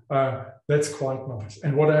that's quite nice.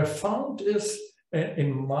 And what I found is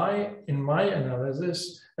in my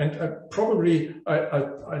analysis, and probably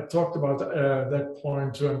I talked about that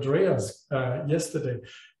point to Andreas yesterday.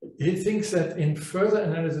 He thinks that in further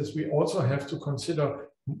analysis, we also have to consider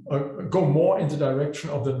go more in the direction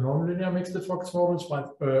of the non-linear mixed effects models,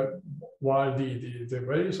 while the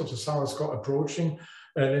values of the SARA score approaching,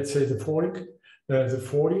 let's say, the 40.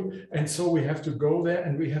 And so we have to go there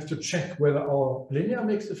and we have to check whether our linear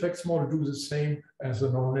mixed effects model do the same as the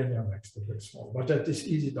non-linear mixed effects model. But that is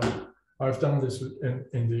easy done. I've done this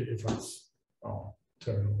in the advanced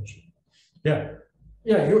terminology. Yeah.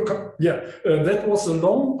 That was a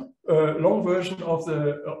long version of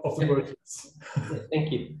the words.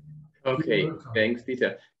 Thank you. Okay, thanks,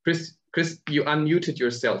 Peter. Chris, you unmuted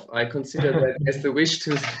yourself. I consider that as the wish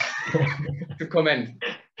to comment.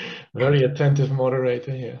 Very attentive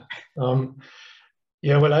moderator here.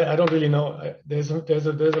 Yeah, well, I don't really know. There's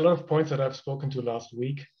a lot of points that I've spoken to last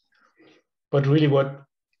week, but really what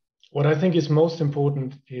I think is most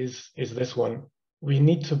important is this one. We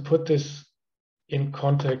need to put this in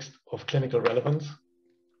context of clinical relevance.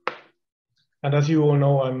 And as you all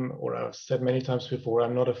know, I've said many times before,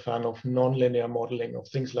 I'm not a fan of non-linear modeling of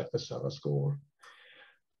things like the SARA score.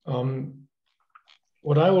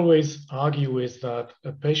 What I always argue is that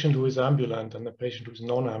a patient who is ambulant and a patient who is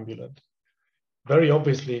non-ambulant very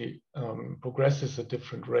obviously progresses at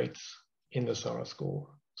different rates in the SARA score.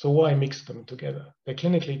 So why mix them together? They're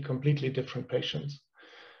clinically completely different patients.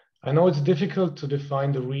 I know it's difficult to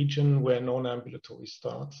define the region where non-ambulatory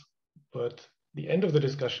starts, but the end of the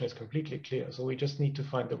discussion is completely clear. So we just need to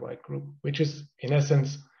find the right group, which is in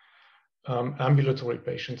essence ambulatory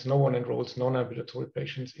patients. No one enrolls non-ambulatory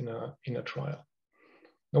patients in a trial.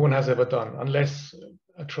 No one has ever done, unless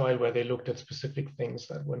a trial where they looked at specific things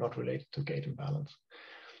that were not related to gait imbalance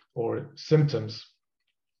or symptoms,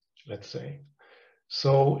 let's say.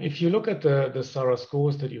 So if you look at the SARA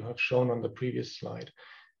scores that you have shown on the previous slide,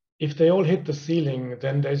 if they all hit the ceiling,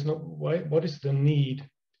 then there's no, what is the need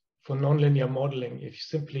for nonlinear modeling if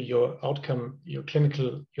simply your outcome, your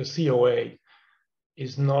COA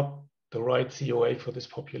is not the right COA for this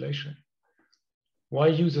population? Why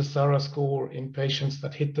use a SARA score in patients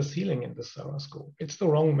that hit the ceiling in the SARA score? It's the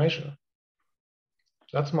wrong measure.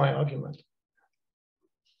 That's my argument.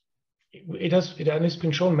 It has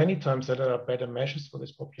been shown many times that there are better measures for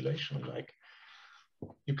this population. Like,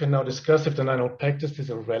 you can now discuss if the 9-hole peg test is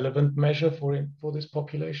a relevant measure for this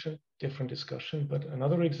population, different discussion. But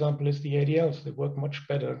another example is the ADLs. They work much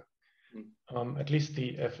better, at least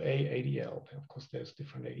the FA ADL. Of course, there's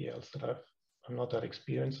different ADLs that I'm not that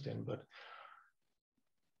experienced in, but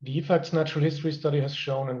the EFACTS natural history study has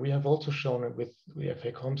shown, and we have also shown it with the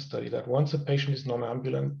FA-COM study, that once a patient is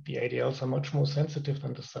non-ambulant, the ADLs are much more sensitive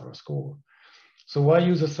than the SARA score. So why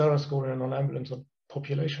use a SARA score in a non-ambulant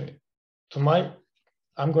population?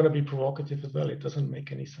 I'm going to be provocative as well. It doesn't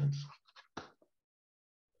make any sense.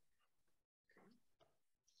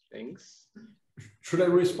 Thanks. Should I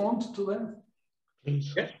respond to them?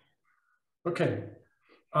 Please. Yeah. Okay.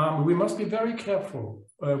 We must be very careful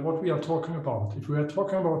what we are talking about. If we are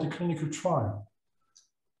talking about a clinical trial,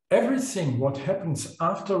 everything what happens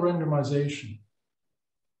after randomization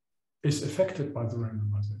is affected by the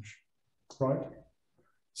randomization, right?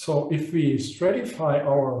 So if we stratify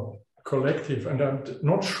our collective, and I'm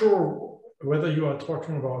not sure whether you are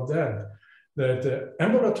talking about that the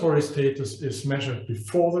ambulatory status is measured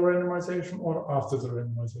before the randomization or after the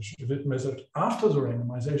randomization. If it's measured after the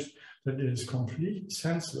randomization, then it is completely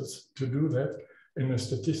senseless to do that in a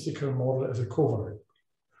statistical model as a covariable.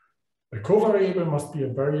 A covariable must be a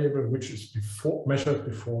variable which is measured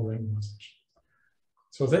before randomization.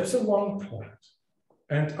 So that's the one point.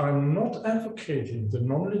 And I'm not advocating the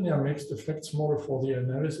nonlinear mixed effects model for the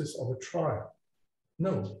analysis of a trial.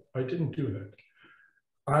 No, I didn't do that.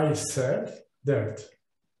 I said that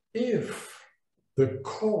if the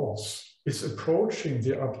cause is approaching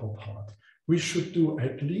the upper part, we should do,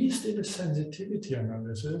 at least in a sensitivity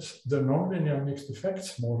analysis, the nonlinear mixed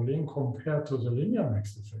effects modeling compared to the linear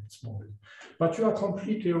mixed effects modeling. But you are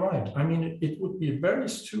completely right. I mean, it would be very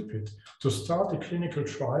stupid to start a clinical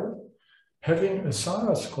trial having a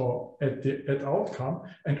SARA score at outcome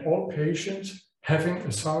and all patients having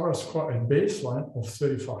a SARA score at baseline of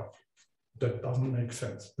 35. That doesn't make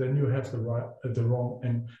sense. Then you have the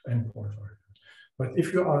wrong endpoint. But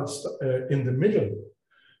if you are in the middle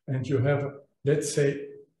and you have, let's say,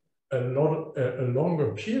 a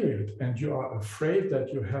longer period and you are afraid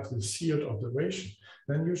that you have the sealed observation,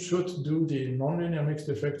 then you should do the nonlinear mixed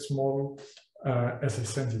effects model as a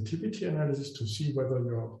sensitivity analysis to see whether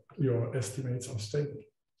your estimates are stable.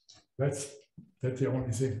 That's the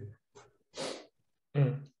only thing.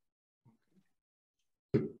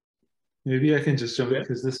 Maybe I can just jump in,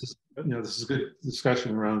 because this is a good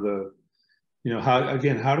discussion around the, how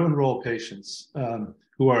to enroll patients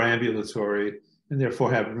who are ambulatory and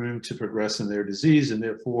therefore have room to progress in their disease, and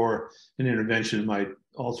therefore an intervention might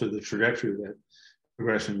alter the trajectory of that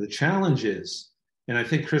progression. The challenge is, and I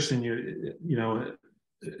think Christian,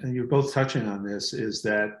 and you're both touching on this, is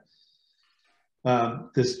that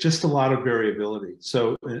there's just a lot of variability.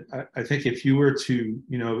 So I think if you were to,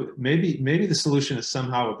 maybe the solution is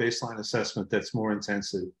somehow a baseline assessment that's more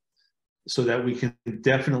intensive, so that we can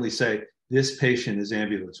definitely say this patient is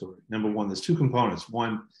ambulatory. Number one, there's two components.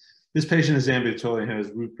 One, this patient is ambulatory and has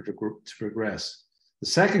room to progress. The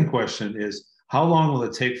second question is, how long will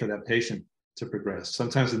it take for that patient to progress?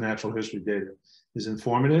 Sometimes the natural history data is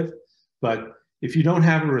informative, but if you don't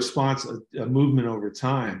have a response, a movement over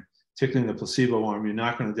time, particularly in the placebo arm, you're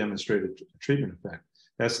not going to demonstrate a treatment effect.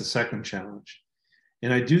 That's the second challenge.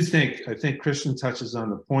 And I think Christian touches on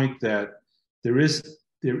the point that there is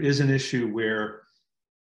an issue where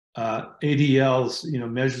ADLs,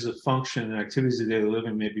 measures of function and activities of daily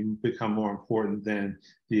living maybe become more important than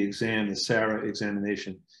the SARA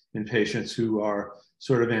examination in patients who are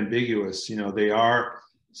sort of ambiguous. They are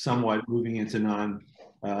somewhat moving into an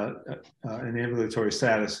ambulatory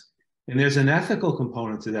status. And there's an ethical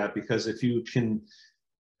component to that, because if you can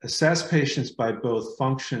assess patients by both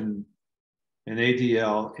function and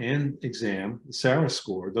ADL and exam, the SARA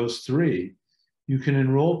score, those three, you can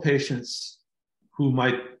enroll patients who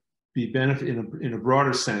might be benefit in a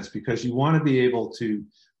broader sense, because you want to be able to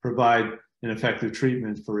provide an effective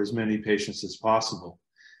treatment for as many patients as possible.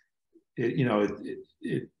 you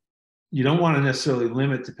don't want to necessarily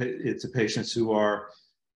limit it to patients who are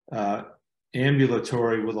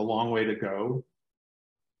ambulatory with a long way to go.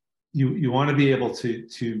 You want to be able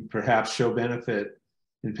to perhaps show benefit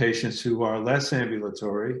in patients who are less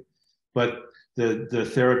ambulatory, but the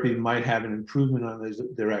therapy might have an improvement on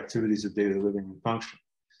their activities of daily living and function.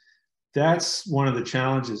 That's one of the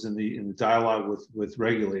challenges in the dialogue with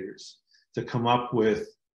regulators, to come up with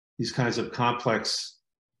these kinds of complex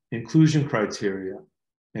inclusion criteria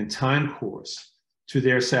and time course to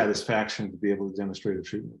their satisfaction to be able to demonstrate a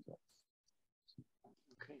treatment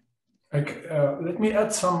effect. Let me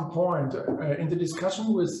add some point in the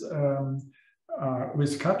discussion with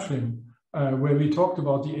Katrin, where we talked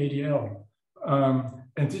about the ADL,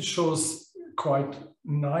 and it shows quite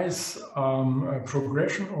nice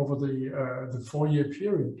progression over the 4-year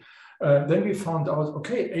period. Then we found out,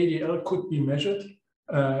 okay, ADL could be measured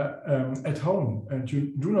at home, and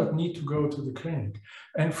you do not need to go to the clinic.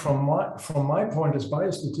 And from my point as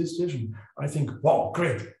biostatistician, I think, wow,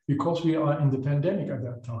 great, because we are in the pandemic at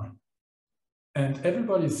that time, and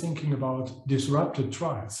everybody's thinking about disrupted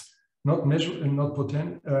trials, not measure and not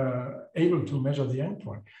able to measure the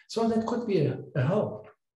endpoint. So that could be a help.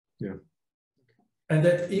 Yeah. And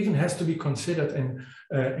that even has to be considered in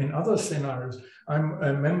other scenarios. I'm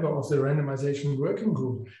a member of the randomization working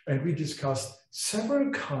group, and we discussed several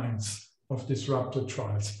kinds of disrupted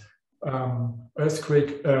trials.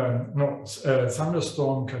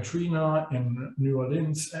 Thunderstorm Katrina in New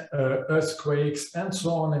Orleans, earthquakes, and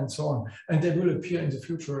so on and so on. And they will appear in the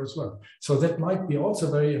future as well. So that might be also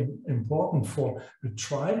very important for a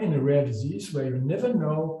trial in a rare disease where you never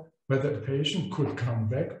know whether a patient could come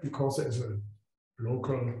back because there's a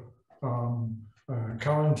local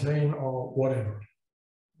quarantine or whatever.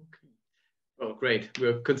 Okay. Well, great.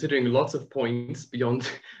 We're considering lots of points beyond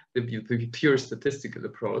the pure statistical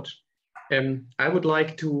approach. I would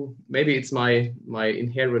like to, maybe it's my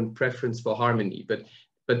inherent preference for harmony, but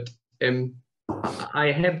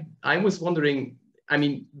I was wondering, I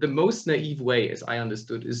mean, the most naive way, as I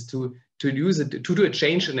understood, is to do a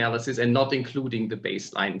change analysis and not including the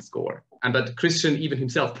baseline score. But Christian even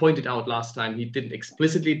himself pointed out last time, he didn't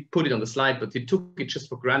explicitly put it on the slide, but he took it just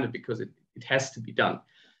for granted because it has to be done.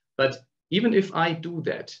 But even if I do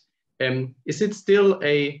that, is it still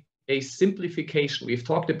a simplification? We've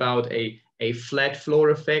talked about a flat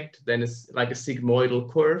floor effect, then it's like a sigmoidal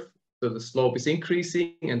curve. So the slope is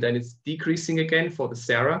increasing and then it's decreasing again for the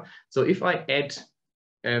SARA. So if I add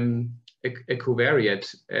a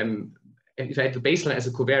covariate, if I add the baseline as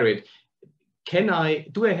a covariate,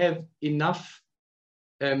 do I have enough,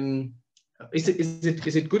 is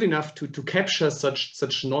it good enough to capture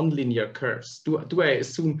such non-linear curves? Do I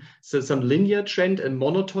assume some linear trend, a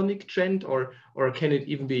monotonic trend, or can it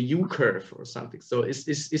even be a U-curve or something? So is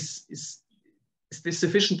this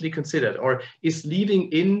sufficiently considered, or is leaving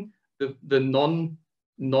in the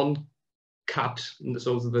non-cut,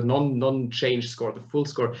 so the non-change score, the full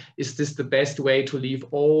score, is this the best way to leave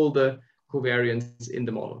all the covariance in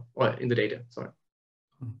the model or in the data? Sorry.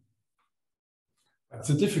 That's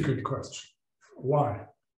a difficult question. Why?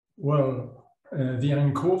 Well, the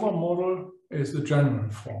ANCOVA model is the general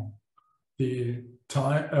form. The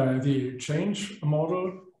change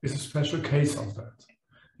model is a special case of that.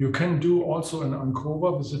 You can do also an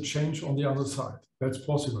ANCOVA with a change on the other side. That's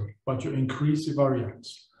possible, but you increase the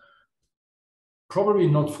variance. Probably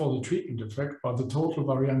not for the treatment effect, but the total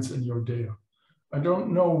variance in your data. I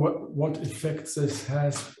don't know what effects this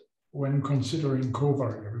has when considering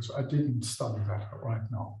covariates. I didn't study that right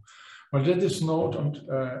now. But let us note, and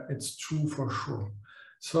it's true for sure.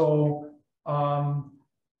 So,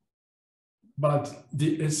 but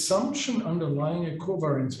the assumption underlying a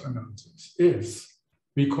covariance analysis is,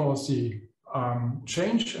 because the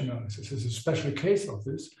change analysis is a special case of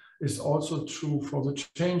this, is also true for the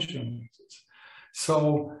change analysis.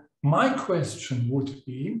 So my question would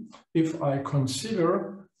be, if I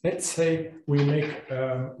consider, let's say we make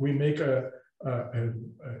a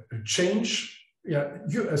change. Yeah,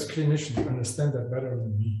 you as clinicians understand that better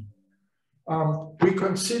than me. We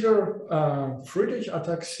consider Friedreich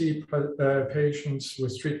ataxia patients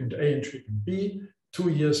with treatment A and treatment B 2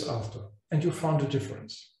 years after, and you found a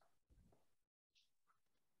difference.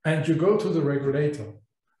 And you go to the regulator,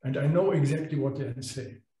 and I know exactly what they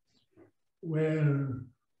say. Well,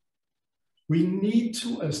 we need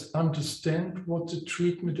to understand what the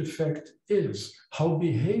treatment effect is, how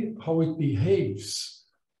it behaves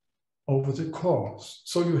over the course.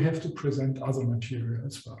 So you have to present other material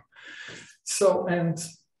as well. So, and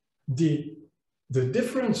the The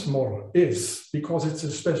difference model is, because it's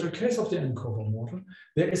a special case of the ANCOVA model,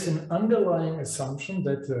 there is an underlying assumption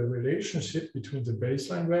that the relationship between the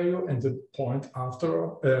baseline value and the point after,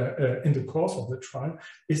 in the course of the trial,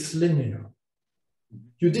 is linear.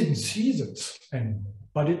 You didn't see this anymore,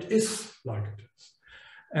 but it is like it is.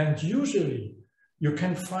 And usually you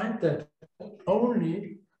can find that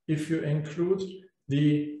only if you include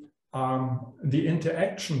the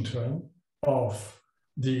interaction term of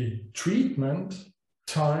the treatment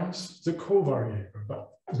times the covariable,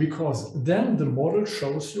 because then the model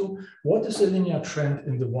shows you what is a linear trend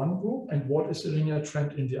in the one group and what is a linear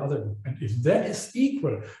trend in the other group. And if that is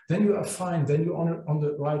equal, then you are fine, then you're on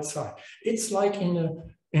the right side. It's like in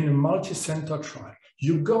a multi-center trial.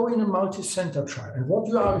 You go in a multi-center trial, and what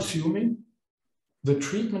you are assuming, the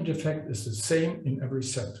treatment effect is the same in every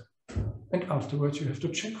center. And afterwards, you have to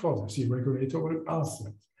check for this. The regulator will ask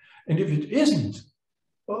that. And if it isn't,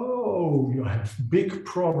 oh, you have big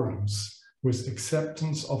problems with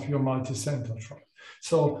acceptance of your multi-center trial.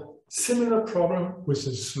 So similar problem with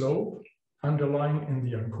the slope underlying in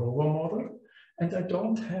the ANCOVA model. And I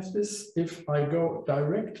don't have this if I go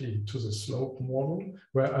directly to the slope model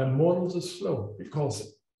where I model the slope,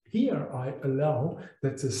 because here I allow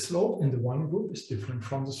that the slope in the one group is different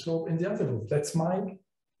from the slope in the other group. That's my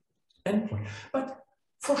endpoint. But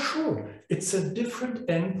for sure, it's a different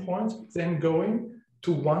endpoint than going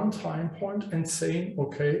to one time point and saying,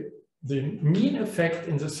 okay, the mean effect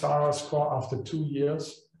in the SARA score after 2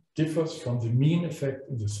 years differs from the mean effect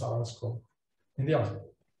in the SARA score in the other.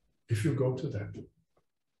 If you go to that.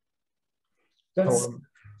 That's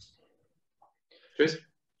Chris?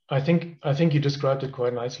 I think you described it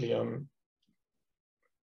quite nicely.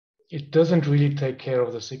 It doesn't really take care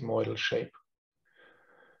of the sigmoidal shape.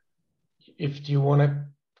 If you want to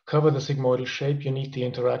cover the sigmoidal shape, you need the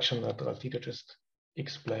interaction that Rafita just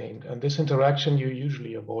explained. And this interaction you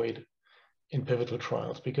usually avoid in pivotal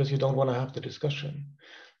trials because you don't want to have the discussion.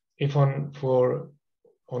 If on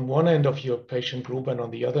one end of your patient group and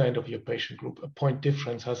on the other end of your patient group, a point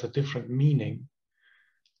difference has a different meaning,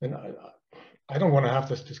 then I don't want to have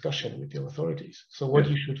this discussion with the authorities. So what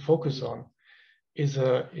you should focus on is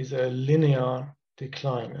a linear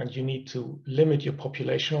decline, and you need to limit your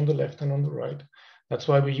population on the left and on the right. That's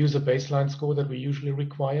why we use a baseline score that we usually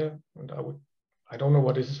require. And I don't know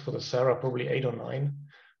what this is for the SARA, probably 8 or 9,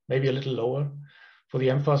 maybe a little lower. For the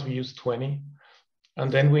MFAS, we use 20.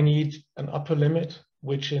 And then we need an upper limit,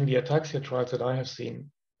 which in the ataxia trials that I have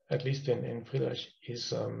seen, at least in Friedrich,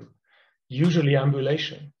 is usually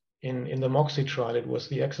ambulation. In the MOXIE trial, it was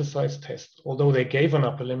the exercise test. Although they gave an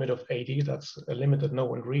upper limit of 80, that's a limit that no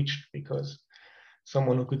one reached because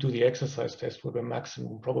someone who could do the exercise test would be a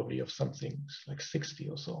maximum probably of something like 60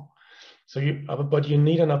 or so. So but you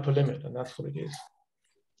need an upper limit, and that's what it is.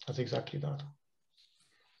 That's exactly that.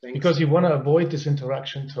 Thanks. Because you want to avoid this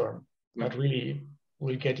interaction term that really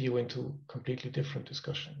will get you into completely different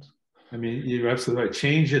discussions. I mean, you're absolutely right.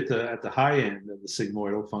 Change at the high end of the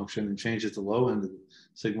sigmoidal function and change at the low end of the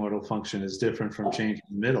sigmoidal function is different from change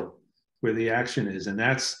in the middle where the action is. And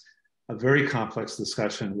that's a very complex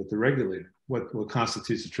discussion with the regulator. What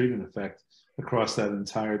constitutes a treatment effect across that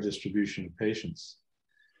entire distribution of patients.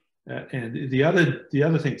 And the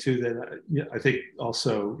other thing too that I think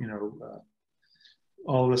also,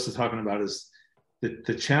 all of us are talking about is that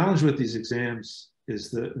the challenge with these exams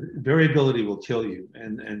is the variability will kill you.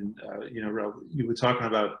 And you were talking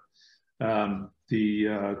about the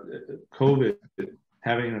COVID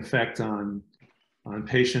having an effect on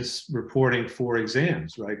patients reporting for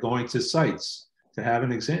exams, right? Going to sites to have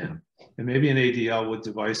an exam. And maybe an ADL with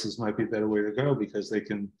devices might be a better way to go because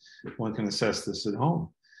one can assess this at home.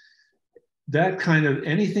 That kind of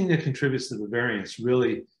anything that contributes to the variance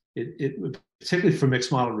really, particularly for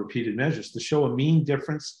mixed model repeated measures, to show a mean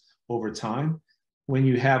difference over time, when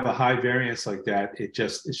you have a high variance like that,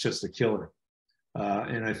 it's just a killer.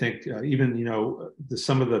 And I think even,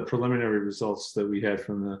 some of the preliminary results that we had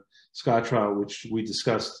from the Scott trial, which we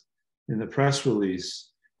discussed in the press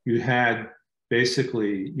release, you had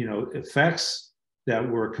basically, effects that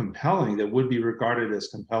were compelling, that would be regarded as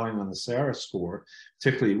compelling on the SARA score.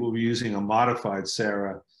 Particularly, we'll be using a modified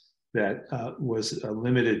SARA that was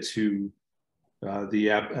limited to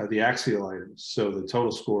the axial items. So the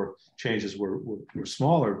total score changes were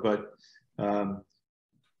smaller, but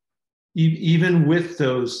even with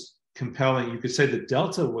those compelling, you could say the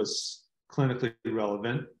delta was clinically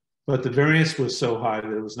relevant, but the variance was so high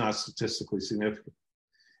that it was not statistically significant.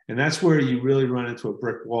 And that's where you really run into a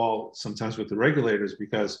brick wall sometimes with the regulators,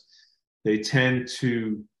 because they tend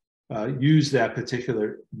to use that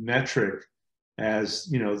particular metric as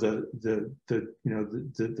the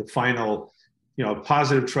final you know, a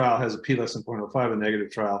positive trial has a p less than 0.05, a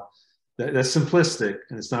negative trial. That's simplistic,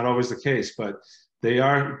 and it's not always the case, but they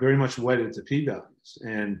are very much wedded to p-values.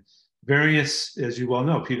 And variance, as you well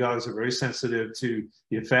know, p-values are very sensitive to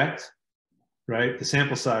the effect, right, the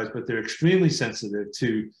sample size, but they're extremely sensitive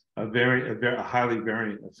to a highly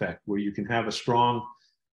variant effect, where you can have a strong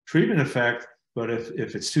treatment effect, but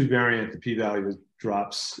if it's too variant, the p-value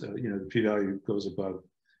drops, you know, the p-value goes above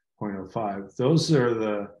 0.05. Those are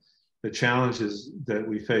the challenges that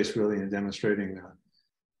we face really in demonstrating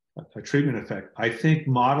a treatment effect. I think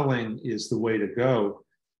modeling is the way to go.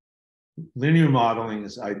 Linear modeling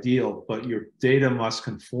is ideal, but your data must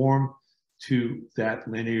conform to that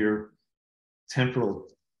linear temporal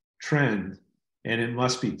trend, and it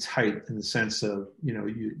must be tight in the sense of, you know,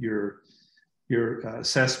 your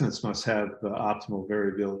assessments must have the optimal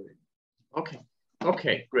variability.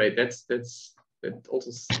 Okay, great. That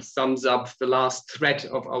also sums up the last thread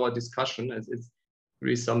of our discussion, as it's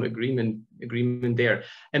really some agreement there.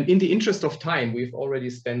 And in the interest of time, we've already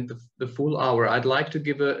spent the full hour. I'd like to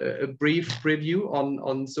give a brief preview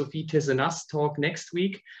on Sophie Tessenat's talk next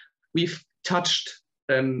week. We've touched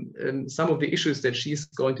some of the issues that she's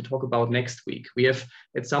going to talk about next week. We have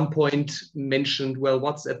at some point mentioned, well,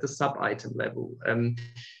 what's at the sub-item level?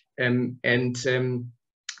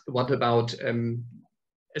 What about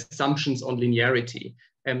assumptions on linearity?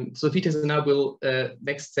 Sophie Tessenat will,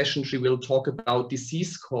 next session, she will talk about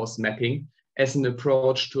disease cause mapping as an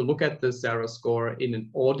approach to look at the SARA score in an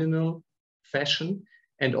ordinal fashion,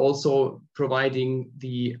 and also providing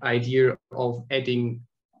the idea of adding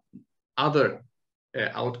other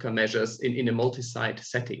outcome measures in a multi-site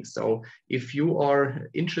setting. So if you are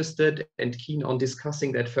interested and keen on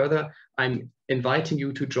discussing that further, I'm inviting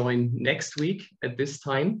you to join next week at this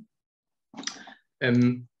time.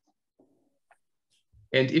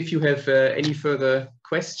 And if you have any further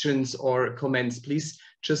questions or comments, please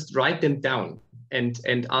just write them down and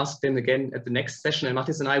ask them again at the next session. And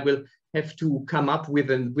Matthis and I will have to come up with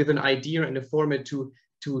an idea and a format to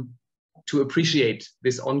appreciate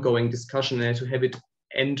this ongoing discussion and to have it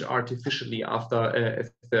end artificially after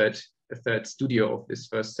a third studio of this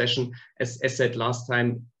first session. As said last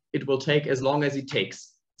time, it will take as long as it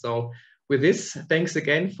takes. So with this, thanks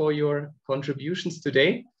again for your contributions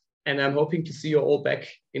today. And I'm hoping to see you all back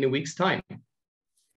in a week's time.